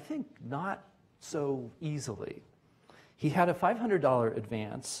 although I think not so easily. He had a $500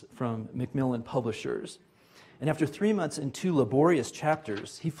 advance from Macmillan Publishers, and after 3 months and 2 laborious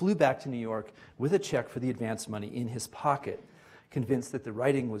chapters, he flew back to New York with a check for the advance money in his pocket, convinced that the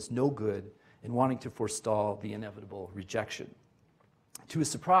writing was no good and wanting to forestall the inevitable rejection. To his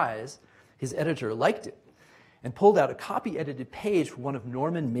surprise, his editor liked it and pulled out a copy-edited page from one of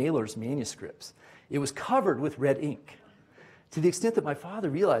Norman Mailer's manuscripts. It was covered with red ink, to the extent that my father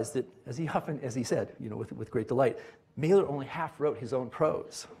realized that, as he said, with great delight, Mailer only half wrote his own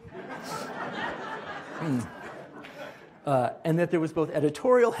prose. And that there was both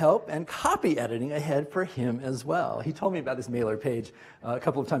editorial help and copy editing ahead for him as well. He told me about this Mailer page a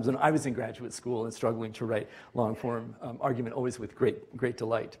couple of times when I was in graduate school and struggling to write long-form argument, always with great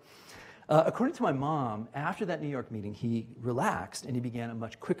delight. According to my mom, after that New York meeting, he relaxed and he began a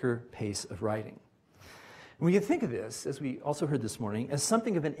much quicker pace of writing. And we can think of this, as we also heard this morning, as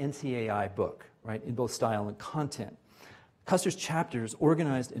something of an NCAI book, right, in both style and content. Custer's chapters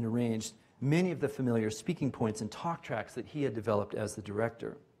organized and arranged many of the familiar speaking points and talk tracks that he had developed as the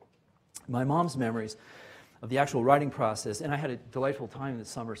director. My mom's memories of the actual writing process, and I had a delightful time this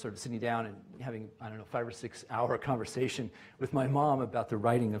summer sort of sitting down and having, 5 or 6 hour conversation with my mom about the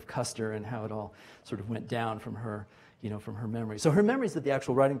writing of Custer and how it all sort of went down from her, from her memory. So her memories of the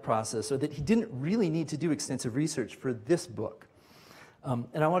actual writing process are that he didn't really need to do extensive research for this book.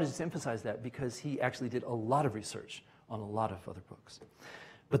 And I want to just emphasize that because he actually did a lot of research on a lot of other books.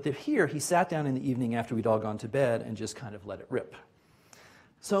 But here, he sat down in the evening after we'd all gone to bed and just kind of let it rip.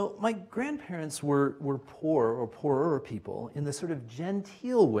 So my grandparents were poor or poorer people in the sort of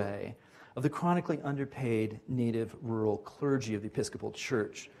genteel way of the chronically underpaid native rural clergy of the Episcopal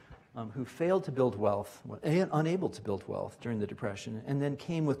Church, who failed to build wealth, unable to build wealth during the Depression, and then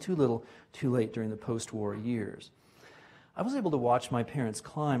came with too little, too late during the post-war years. I was able to watch my parents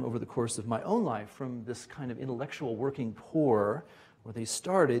climb over the course of my own life from this kind of intellectual working poor, where they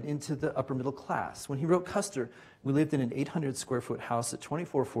started, into the upper middle class. When he wrote Custer, we lived in an 800 square foot house at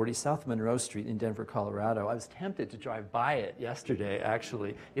 2440 South Monroe Street in Denver, Colorado. I was tempted to drive by it yesterday,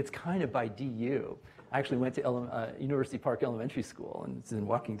 actually. It's kind of by DU. I actually went to University Park Elementary School, and it's in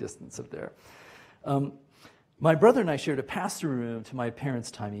walking distance of there. My brother and I shared a pass-through room to my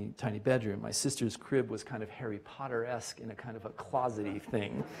parents' tiny bedroom. My sister's crib was kind of Harry Potter-esque in a kind of a closet-y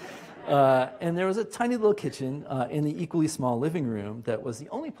thing. And there was a tiny little kitchen in the equally small living room that was the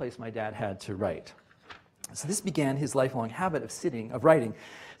only place my dad had to write. So this began his lifelong habit of writing,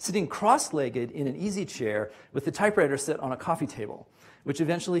 sitting cross-legged in an easy chair with the typewriter set on a coffee table, which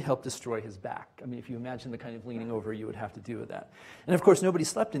eventually helped destroy his back. I mean, if you imagine the kind of leaning over you would have to do with that. And of course, nobody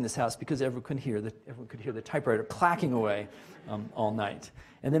slept in this house because everyone could hear the typewriter clacking away all night.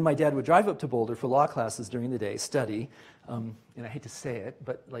 And then my dad would drive up to Boulder for law classes during the day, study, and I hate to say it,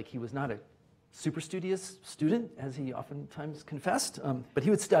 but like he was not a super studious student, as he oftentimes confessed, but he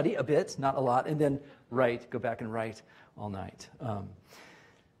would study a bit, not a lot, and then go back and write all night.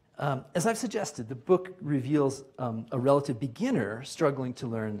 As I've suggested, the book reveals a relative beginner struggling to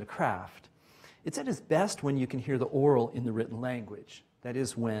learn the craft. It's at its best when you can hear the oral in the written language. That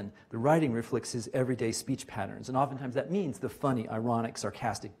is, when the writing reflects his everyday speech patterns. And oftentimes that means the funny, ironic,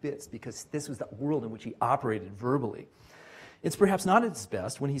 sarcastic bits, because this was the world in which he operated verbally. It's perhaps not at its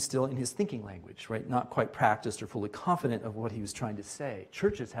best when he's still in his thinking language, right? Not quite practiced or fully confident of what he was trying to say.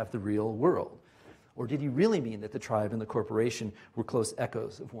 Churches have the real world. Or did he really mean that the tribe and the corporation were close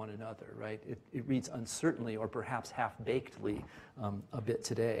echoes of one another, right? It reads uncertainly or perhaps half-bakedly a bit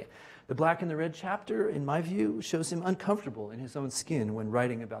today. The Black and the Red chapter, in my view, shows him uncomfortable in his own skin when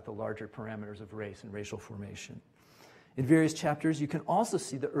writing about the larger parameters of race and racial formation. In various chapters, you can also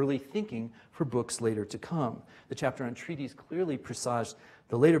see the early thinking for books later to come. The chapter on treaties clearly presaged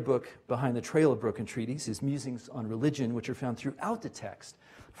the later book, Behind the Trail of Broken Treaties, his musings on religion, which are found throughout the text,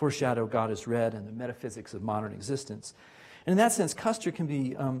 foreshadow God is Red and the metaphysics of modern existence. And in that sense, Custer can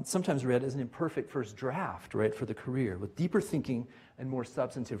be sometimes read as an imperfect first draft, right, for the career, with deeper thinking and more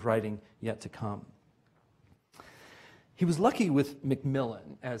substantive writing yet to come. He was lucky with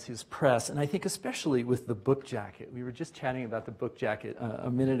Macmillan as his press, and I think especially with the book jacket. We were just chatting about the book jacket a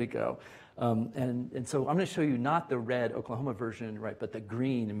minute ago. And so I'm going to show you not the red Oklahoma version, right, but the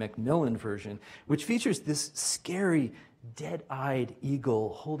green Macmillan version, which features this scary, dead-eyed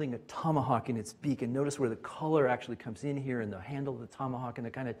eagle holding a tomahawk in its beak. And notice where the color actually comes in here, and the handle of the tomahawk, and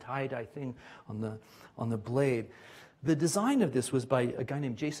the kind of tie-dye thing on the blade. The design of this was by a guy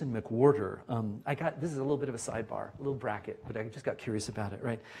named Jason McWhorter. This is a little bit of a sidebar, a little bracket, but I just got curious about it,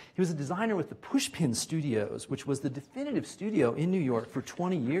 right? He was a designer with the Pushpin Studios, which was the definitive studio in New York for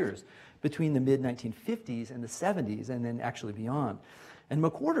 20 years between the mid-1950s and the 70s, and then actually beyond. And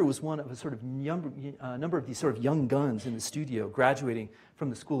McWhorter was one of a sort of number of these sort of young guns in the studio, graduating from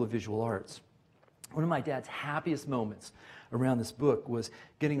the School of Visual Arts. One of my dad's happiest moments around this book was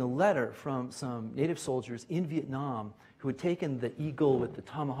getting a letter from some native soldiers in Vietnam who had taken the eagle with the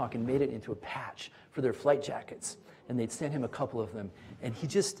tomahawk and made it into a patch for their flight jackets. And they'd sent him a couple of them. And he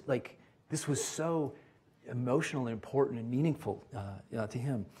just, like, this was so emotional and important and meaningful to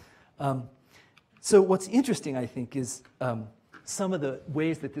him. So what's interesting, I think, is some of the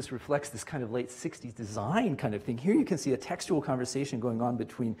ways that this reflects this kind of late 60s design kind of thing. Here you can see a textual conversation going on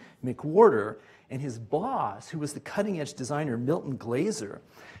between McWhorter and his boss, who was the cutting-edge designer Milton Glaser.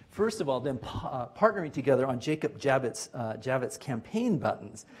 First of all, them partnering together on Jacob Javits campaign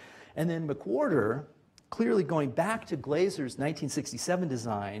buttons. And then McWhorter, clearly going back to Glaser's 1967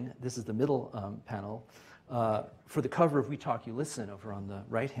 design, this is the middle panel, for the cover of We Talk, You Listen over on the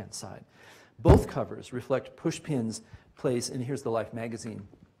right-hand side. Both covers reflect Pushpin's place, and here's the Life magazine.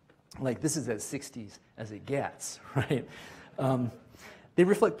 Like, this is as 60s as it gets, right? They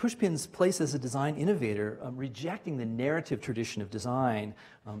reflect Pushpin's place as a design innovator, rejecting the narrative tradition of design,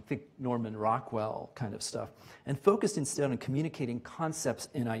 think Norman Rockwell kind of stuff, and focused instead on communicating concepts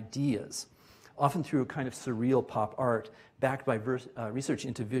and ideas, often through a kind of surreal pop art backed by research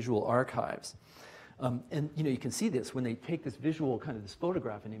into visual archives. And you can see this when they take this visual, kind of this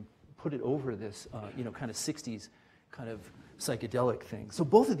photograph, and they put it over this kind of 60s kind of psychedelic thing. So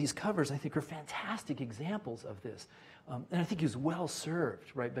both of these covers, I think, are fantastic examples of this. And I think he was well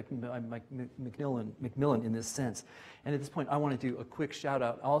served, right, by Macmillan in this sense. And at this point, I want to do a quick shout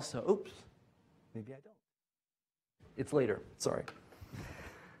out also. Oops, maybe I don't. It's later, sorry.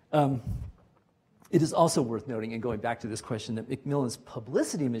 It is also worth noting, and going back to this question, that Macmillan's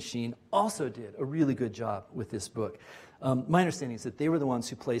publicity machine also did a really good job with this book. My understanding is that they were the ones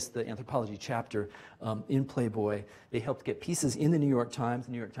who placed the anthropology chapter in Playboy. They helped get pieces in the New York Times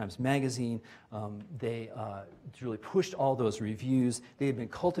Magazine. They really pushed all those reviews. They had been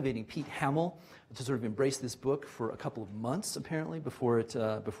cultivating Pete Hamill to sort of embrace this book for a couple of months, apparently, before it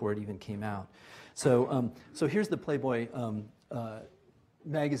even came out. So here's the Playboy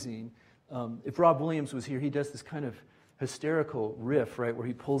magazine. If Rob Williams was here, he does this kind of hysterical riff, right, where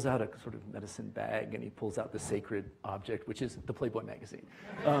he pulls out a sort of medicine bag and he pulls out the sacred object, which is the Playboy magazine.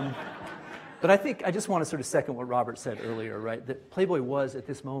 But I just want to sort of second what Robert said earlier, right, that Playboy was at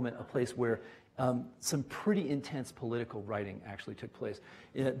this moment a place where some pretty intense political writing actually took place.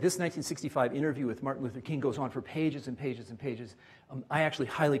 This 1965 interview with Martin Luther King goes on for pages and pages and pages. I actually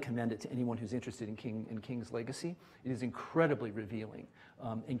highly commend it to anyone who's interested in King and King's legacy. It is incredibly revealing,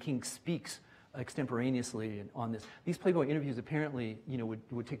 and King speaks extemporaneously on this. These Playboy interviews apparently,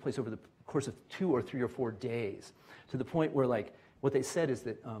 would take place over the course of 2 or 3 or 4 days, to the point where, like, what they said is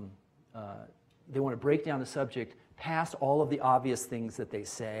that they want to break down the subject past all of the obvious things that they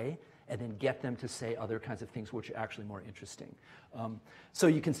say, and then get them to say other kinds of things which are actually more interesting. So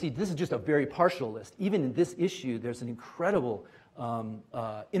you can see this is just a very partial list. Even in this issue, there's an incredible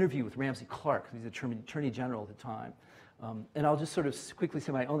interview with Ramsey Clark, who's the Attorney General at the time. And I'll just sort of quickly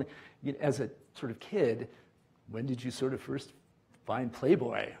say as a sort of kid, when did you sort of first find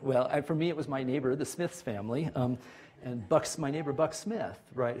Playboy? Well, for me, it was my neighbor, the Smiths family, and my neighbor Buck Smith,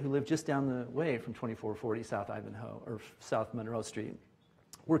 right, who lived just down the way from 2440 South Ivanhoe, or South Monroe Street.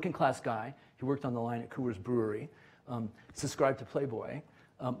 Working class guy. He worked on the line at Coors Brewery, subscribed to Playboy,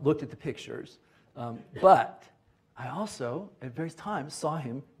 looked at the pictures, but I also, at various times, saw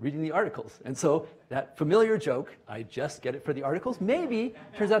him reading the articles. And so that familiar joke, I just get it for the articles, maybe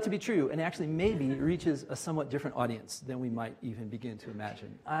turns out to be true, and actually maybe reaches a somewhat different audience than we might even begin to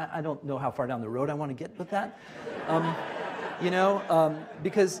imagine. I don't know how far down the road I want to get with that.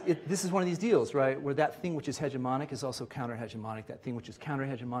 Because this is one of these deals, right, where that thing which is hegemonic is also counter-hegemonic. That thing which is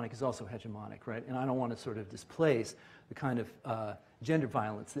counter-hegemonic is also hegemonic, right? And I don't want to sort of displace the kind of gender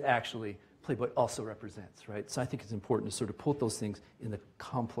violence that actually Playboy also represents, right? So I think it's important to sort of put those things in the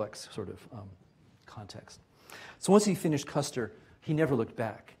complex sort of context. So once he finished Custer, he never looked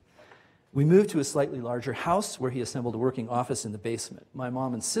back. We moved to a slightly larger house where he assembled a working office in the basement. My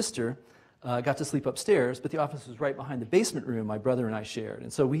mom and sister got to sleep upstairs, but the office was right behind the basement room my brother and I shared.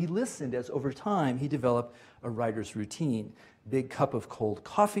 And so we listened as over time he developed a writer's routine. Big cup of cold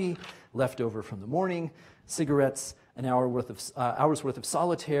coffee, left over from the morning, cigarettes, an hour's worth of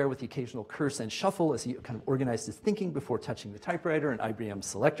solitaire with the occasional curse and shuffle as he kind of organized his thinking before touching the typewriter, an IBM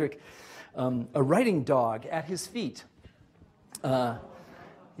Selectric. A writing dog at his feet.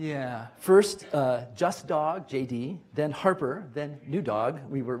 First Just Dog, JD, then Harper, then New Dog.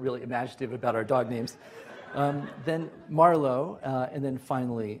 We were really imaginative about our dog names. Then Marlowe, and then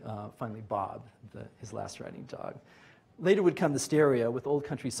finally Bob, his last writing dog. Later would come the stereo with old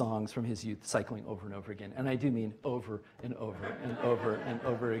country songs from his youth cycling over and over again. And I do mean over and over and over and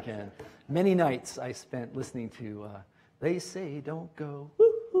over again. Many nights I spent listening to They Say Don't Go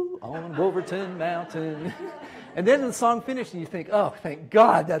Woo-hoo, on Wolverton Mountain. And then the song finished and you think, oh, thank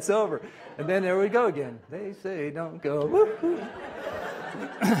God that's over. And then there we go again. They say don't go woo-hoo.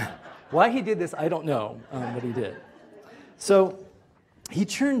 Why he did this, I don't know, but he did. So he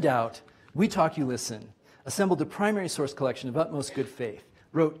churned out We Talk, You Listen, assembled a primary source collection of utmost good faith,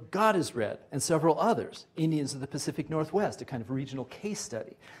 wrote God is Red and several others, Indians of the Pacific Northwest, a kind of regional case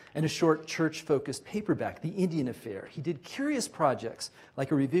study, and a short church-focused paperback, The Indian Affair. He did curious projects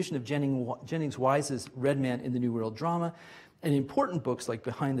like a revision of Jennings Wise's Red Man in the New World Drama, and important books like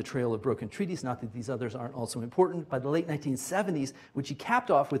Behind the Trail of Broken Treaties, not that these others aren't also important. By the late 1970s, which he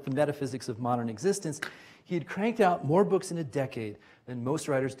capped off with The Metaphysics of Modern Existence, he had cranked out more books in a decade than most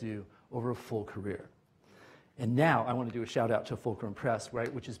writers do over a full career. And now I want to do a shout out to Fulcrum Press,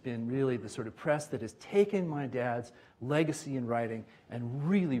 right, which has been really the sort of press that has taken my dad's legacy in writing and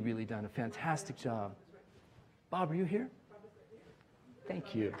really, really done a fantastic job. Bob, are you here?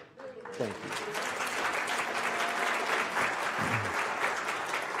 Thank you. Thank you.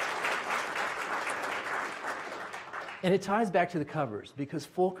 And it ties back to the covers, because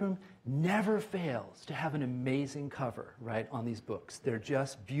Fulcrum never fails to have an amazing cover, right, on these books. They're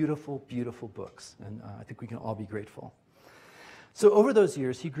just beautiful, beautiful books, and I think we can all be grateful. So over those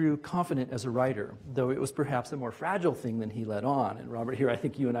years, he grew confident as a writer, though it was perhaps a more fragile thing than he let on. And Robert, here I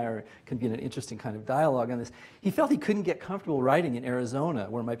think you and I can be in an interesting kind of dialogue on this. He felt he couldn't get comfortable writing in Arizona,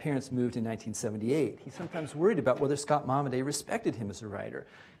 where my parents moved in 1978. He sometimes worried about whether Scott Momaday respected him as a writer.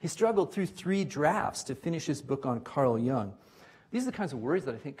 He struggled through 3 drafts to finish his book on Carl Jung. These are the kinds of worries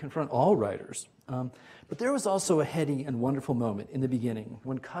that I think confront all writers. But there was also a heady and wonderful moment in the beginning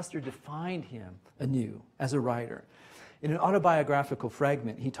when Custer defined him anew as a writer. In an autobiographical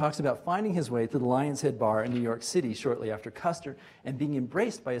fragment, he talks about finding his way to the Lion's Head Bar in New York City shortly after Custer and being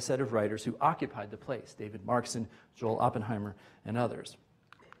embraced by a set of writers who occupied the place, David Markson, Joel Oppenheimer, and others.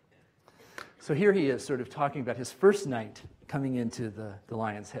 So here he is sort of talking about his first night coming into the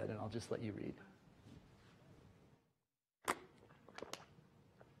Lion's Head, and I'll just let you read.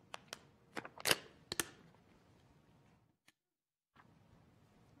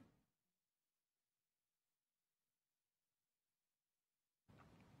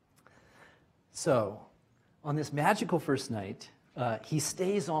 So, on this magical first night, he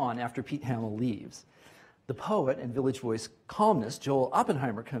stays on after Pete Hamill leaves. The poet and Village Voice columnist, Joel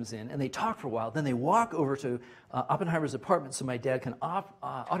Oppenheimer, comes in, and they talk for a while. Then they walk over to Oppenheimer's apartment so my dad can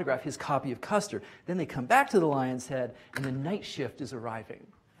autograph his copy of Custer. Then they come back to the Lion's Head, and the night shift is arriving.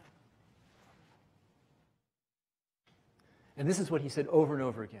 And this is what he said over and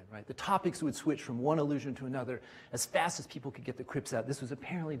over again, right? The topics would switch from one illusion to another as fast as people could get the quips out. This was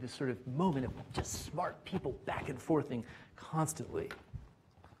apparently this sort of moment of just smart people back and forthing constantly.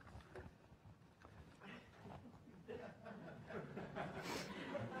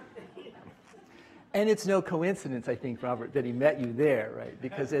 And it's no coincidence, I think, Robert, that he met you there, right?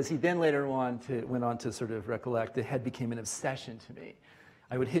 Because as he then later went on to sort of recollect, it had become an obsession to me.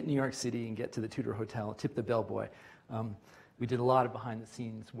 I would hit New York City and get to the Tudor Hotel, tip the bellboy. We did a lot of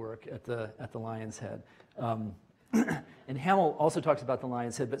behind-the-scenes work at the Lion's Head. And Hamill also talks about the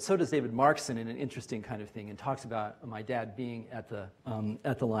Lion's Head, but so does David Markson in an interesting kind of thing, and talks about my dad being at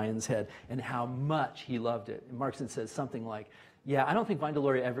the Lion's Head and how much he loved it. And Markson says something like, yeah, I don't think Vine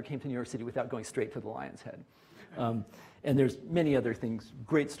Deloria ever came to New York City without going straight to the Lion's Head. And there's many other things,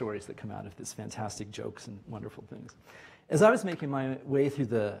 great stories that come out of this, fantastic jokes and wonderful things. As I was making my way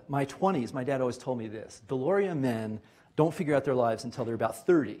through my 20s, my dad always told me this: Deloria men don't figure out their lives until they're about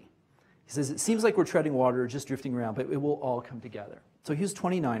 30. He says, it seems like we're treading water, just drifting around, but it will all come together. So he was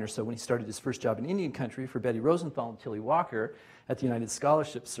 29 or so when he started his first job in Indian country for Betty Rosenthal and Tilly Walker at the United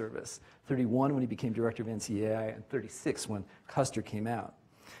Scholarship Service, 31 when he became director of NCAI, and 36 when Custer came out.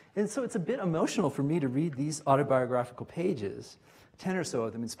 And so it's a bit emotional for me to read these autobiographical pages, 10 or so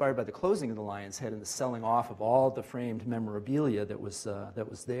of them inspired by the closing of the Lion's Head and the selling off of all the framed memorabilia that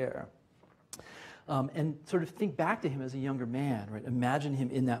was there. And sort of think back to him as a younger man, right? Imagine him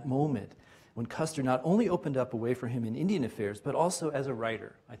in that moment when Custer not only opened up a way for him in Indian affairs, but also as a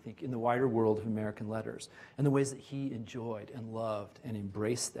writer, I think, in the wider world of American letters, and the ways that he enjoyed and loved and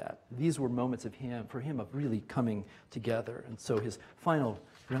embraced that. These were moments for him, of really coming together. And so his final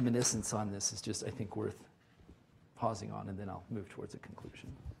reminiscence on this is just, I think, worth pausing on, and then I'll move towards a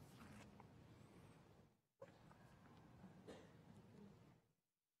conclusion.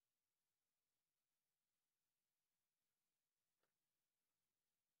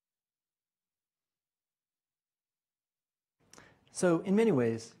 So in many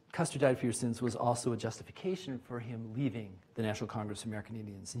ways, Custer Died for Your Sins was also a justification for him leaving the National Congress of American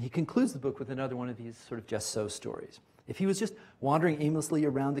Indians. And he concludes the book with another one of these sort of just so stories. If he was just wandering aimlessly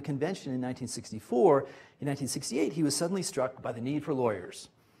around the convention in 1964, in 1968, he was suddenly struck by the need for lawyers.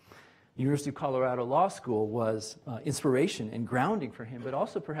 The University of Colorado Law School was inspiration and grounding for him, but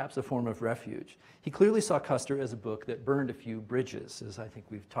also perhaps a form of refuge. He clearly saw Custer as a book that burned a few bridges, as I think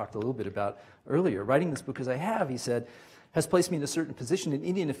we've talked a little bit about earlier. Writing this book as I have, he said, has placed me in a certain position in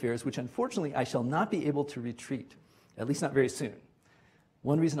Indian affairs, which unfortunately I shall not be able to retreat, at least not very soon.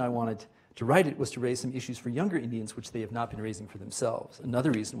 One reason I wanted to write it was to raise some issues for younger Indians, which they have not been raising for themselves.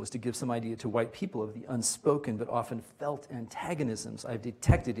 Another reason was to give some idea to white people of the unspoken but often felt antagonisms I've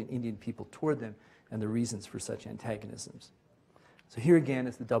detected in Indian people toward them and the reasons for such antagonisms. So here again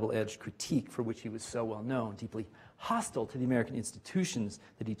is the double-edged critique for which he was so well known, deeply hostile to the American institutions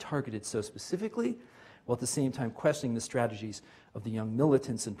that he targeted so specifically, while at the same time questioning the strategies of the young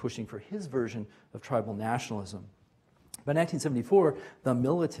militants and pushing for his version of tribal nationalism. By 1974, the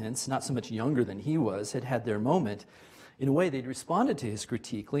militants, not so much younger than he was, had had their moment. In a way, they'd responded to his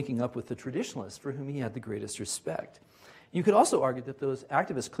critique, linking up with the traditionalists for whom he had the greatest respect. You could also argue that those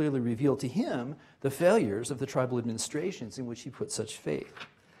activists clearly revealed to him the failures of the tribal administrations in which he put such faith.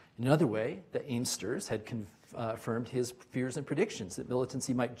 In another way, the Aimsters had confirmed his fears and predictions that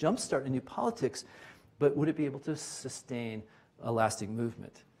militancy might jumpstart a new politics, but would it be able to sustain a lasting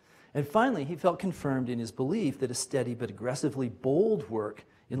movement. And finally, he felt confirmed in his belief that a steady but aggressively bold work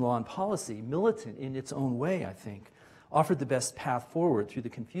in law and policy, militant in its own way, I think, offered the best path forward through the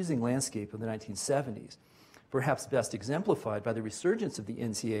confusing landscape of the 1970s, perhaps best exemplified by the resurgence of the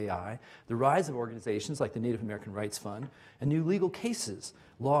NCAI, the rise of organizations like the Native American Rights Fund, and new legal cases,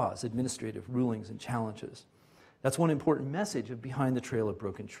 laws, administrative rulings, and challenges. That's one important message of Behind the Trail of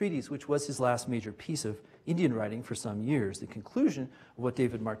Broken Treaties, which was his last major piece of Indian writing for some years, the conclusion of what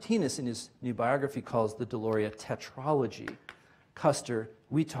David Martinez in his new biography calls the Deloria tetralogy: Custer,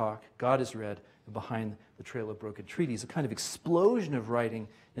 We Talk, God is Red, and Behind the Trail of Broken Treaties, a kind of explosion of writing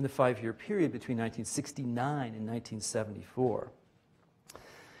in the 5-year period between 1969 and 1974.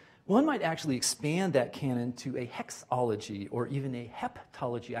 One might actually expand that canon to a hexology or even a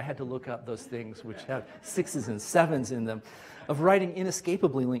heptology. I had to look up those things which have 6s and 7s in them, of writing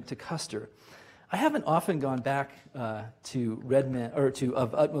inescapably linked to Custer. I haven't often gone back to Redman, or to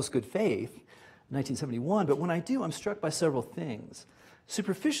Of Utmost Good Faith, 1971, but when I do, I'm struck by several things.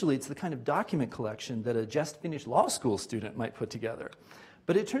 Superficially, it's the kind of document collection that a just-finished law school student might put together.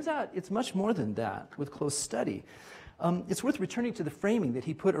 But it turns out it's much more than that with close study. It's worth returning to the framing that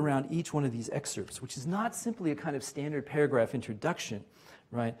he put around each one of these excerpts, which is not simply a kind of standard paragraph introduction,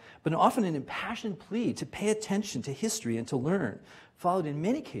 right, but often an impassioned plea to pay attention to history and to learn, followed in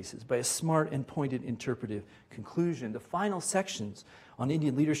many cases by a smart and pointed interpretive conclusion. The final sections on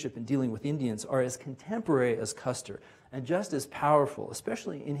Indian leadership and dealing with Indians are as contemporary as Custer and just as powerful,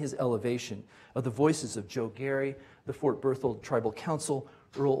 especially in his elevation of the voices of Joe Gary, the Fort Berthold Tribal Council,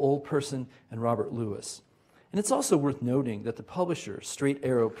 Earl Oldperson, and Robert Lewis. And it's also worth noting that the publisher, Straight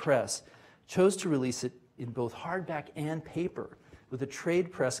Arrow Press, chose to release it in both hardback and paper with a trade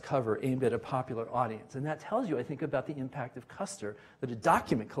press cover aimed at a popular audience. And that tells you, I think, about the impact of Custer, that a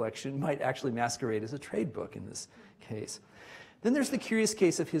document collection might actually masquerade as a trade book in this case. Then there's the curious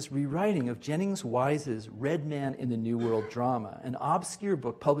case of his rewriting of Jennings Wise's Red Man in the New World drama, an obscure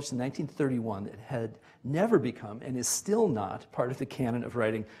book published in 1931 that had never become, and is still not, part of the canon of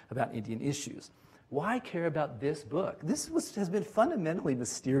writing about Indian issues. Why care about this book? This has been fundamentally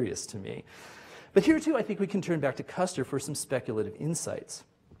mysterious to me. But here, too, I think we can turn back to Custer for some speculative insights.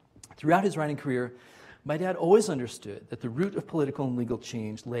 Throughout his writing career, my dad always understood that the root of political and legal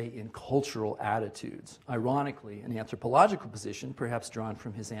change lay in cultural attitudes. Ironically, an anthropological position, perhaps drawn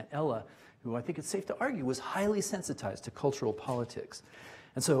from his Aunt Ella, who I think it's safe to argue was highly sensitized to cultural politics.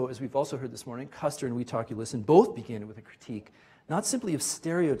 And so, as we've also heard this morning, Custer and We Talk, You Listen both begin with a critique, not simply of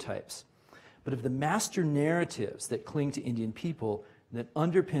stereotypes, but of the master narratives that cling to Indian people that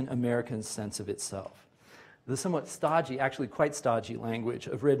underpin Americans' sense of itself. The somewhat stodgy, actually quite stodgy language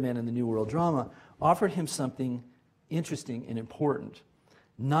of Red Man in the New World drama offered him something interesting and important.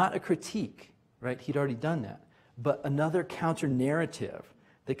 Not a critique, right? He'd already done that, but another counter-narrative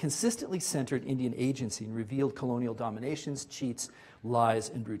that consistently centered Indian agency and revealed colonial dominations, cheats, lies,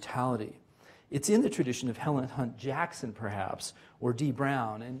 and brutality. It's in the tradition of Helen Hunt Jackson, perhaps, or Dee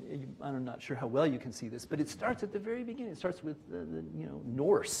Brown, and I'm not sure how well you can see this, but it starts at the very beginning. It starts with the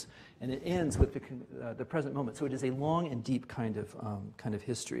Norse, and it ends with the present moment. So it is a long and deep kind of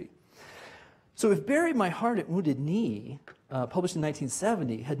history. So if Bury My Heart at Wounded Knee, published in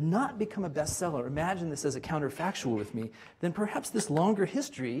 1970, had not become a bestseller, imagine this as a counterfactual with me, then perhaps this longer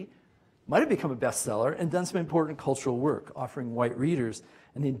history might have become a bestseller and done some important cultural work, offering white readers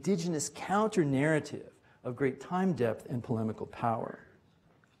an indigenous counter-narrative of great time depth and polemical power.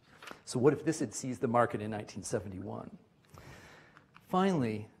 So what if this had seized the market in 1971?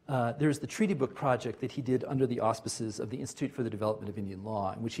 Finally, there's the treaty book project that he did under the auspices of the Institute for the Development of Indian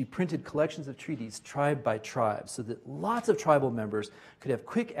Law, in which he printed collections of treaties tribe by tribe so that lots of tribal members could have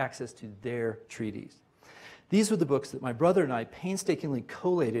quick access to their treaties. These were the books that my brother and I painstakingly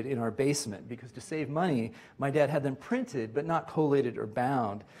collated in our basement, because to save money, my dad had them printed but not collated or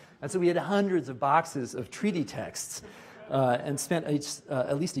bound. And so we had hundreds of boxes of treaty texts and spent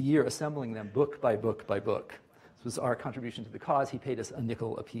at least a year assembling them book by book by book. This was our contribution to the cause. He paid us a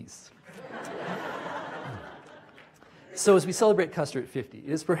nickel apiece. So as we celebrate Custer at 50, it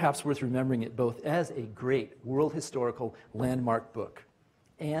is perhaps worth remembering it both as a great world historical landmark book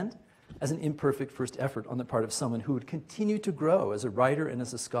and as an imperfect first effort on the part of someone who would continue to grow as a writer and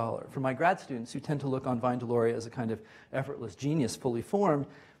as a scholar. For my grad students who tend to look on Vine Deloria as a kind of effortless genius fully formed,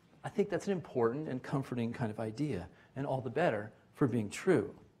 I think that's an important and comforting kind of idea, and all the better for being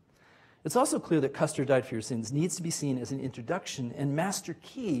true. It's also clear that Custer Died for Your Sins needs to be seen as an introduction and master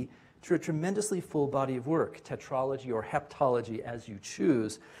key to a tremendously full body of work, tetralogy or heptology as you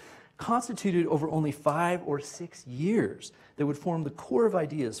choose, constituted over only 5 or 6 years that would form the core of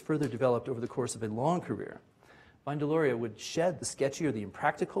ideas further developed over the course of a long career. Deloria would shed the sketchy or the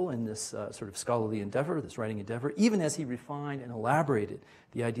impractical in this sort of scholarly endeavor, this writing endeavor, even as he refined and elaborated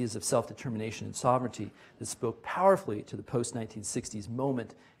the ideas of self-determination and sovereignty that spoke powerfully to the post-1960s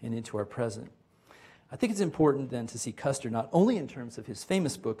moment and into our present. I think it's important then to see Custer not only in terms of his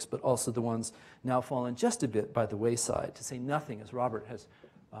famous books, but also the ones now fallen just a bit by the wayside, to say nothing, as Robert has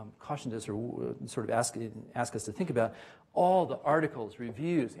cautioned us or sort of asked us to think about, all the articles,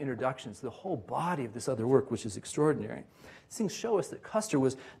 reviews, introductions, the whole body of this other work, which is extraordinary. These things show us that Custer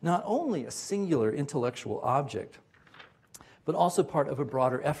was not only a singular intellectual object, but also part of a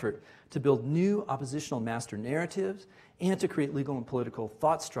broader effort to build new oppositional master narratives and to create legal and political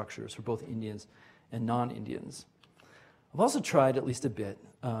thought structures for both Indians and non-Indians. I've also tried, at least a bit,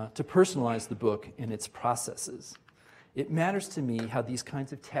 to personalize the book and its processes. It matters to me how these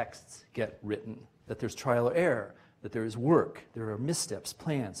kinds of texts get written, that there's trial or error, that there is work, there are missteps,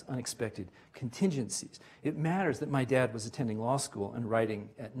 plans, unexpected contingencies. It matters that my dad was attending law school and writing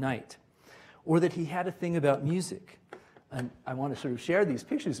at night, or that he had a thing about music. And I want to sort of share these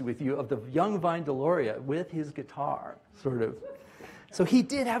pictures with you of the young Vine Deloria with his guitar, sort of. So he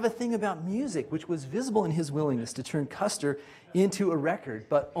did have a thing about music, which was visible in his willingness to turn Custer into a record,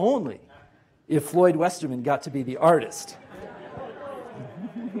 but only if Floyd Westerman got to be the artist.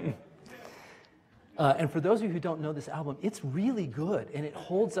 And for those of you who don't know this album, it's really good, and it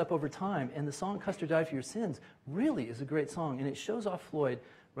holds up over time. And the song "Custer Died for Your Sins" really is a great song, and it shows off Floyd,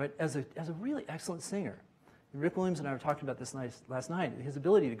 right, as a really excellent singer. Rick Williams and I were talking about this last night. His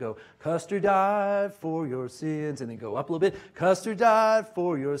ability to go, "Custer died for your sins," and then go up a little bit, "Custer died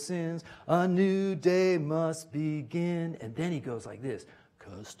for your sins, a new day must begin," and then he goes like this,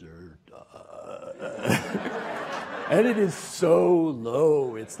 "Custer died." And it is so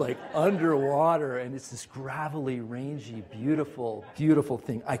low. It's like underwater, and it's this gravelly, rangy, beautiful, beautiful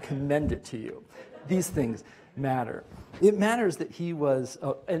thing. I commend it to you. These things matter. It matters that he was,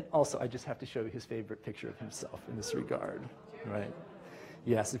 and also I just have to show you his favorite picture of himself in this regard, right?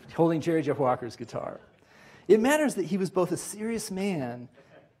 Yes, holding Jerry Jeff Walker's guitar. It matters that he was both a serious man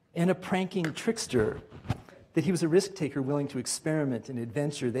and a pranking trickster, that he was a risk taker willing to experiment and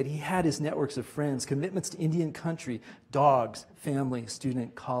adventure, that he had his networks of friends, commitments to Indian country, dogs, family,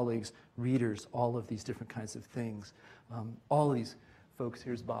 student, colleagues, readers, all of these different kinds of things. All of these folks,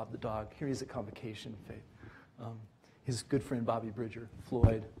 here's Bob the dog, here he is at Convocation, his good friend Bobby Bridger,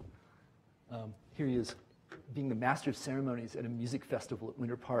 Floyd. Here he is being the master of ceremonies at a music festival at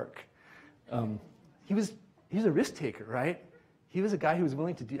Winter Park. He was a risk taker, right? He was a guy who was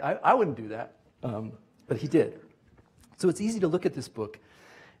willing to do, I wouldn't do that. But he did. So it's easy to look at this book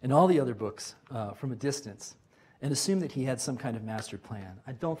and all the other books from a distance and assume that he had some kind of master plan.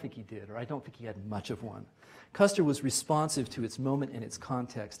 I don't think he did, or I don't think he had much of one. Custer was responsive to its moment and its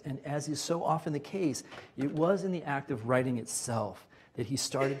context, and as is so often the case, it was in the act of writing itself that he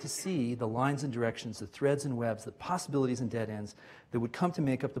started to see the lines and directions, the threads and webs, the possibilities and dead ends that would come to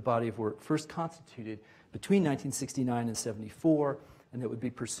make up the body of work first constituted between 1969 and 74, and that would be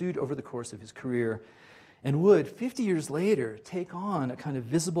pursued over the course of his career, and would, 50 years later, take on a kind of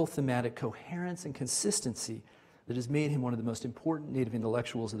visible thematic coherence and consistency that has made him one of the most important Native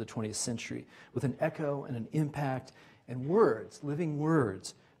intellectuals of the 20th century, with an echo and an impact and words, living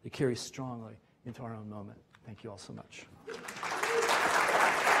words, that carry strongly into our own moment. Thank you all so much.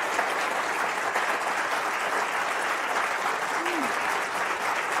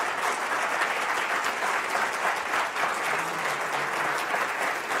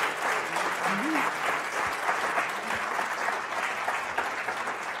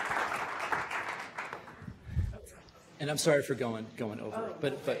 And I'm sorry for going over,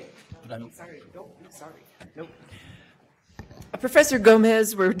 but I'm sorry. No, I'm sorry. Nope. Professor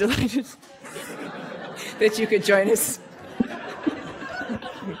Gomez, we're delighted that you could join us.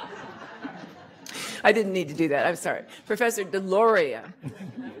 I didn't need to do that. I'm sorry. Professor Deloria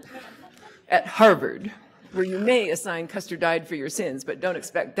at Harvard, where you may assign Custer died for your sins, but don't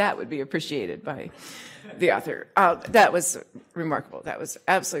expect that would be appreciated by the author. That was remarkable. That was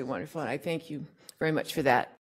absolutely wonderful, and I thank you very much for that.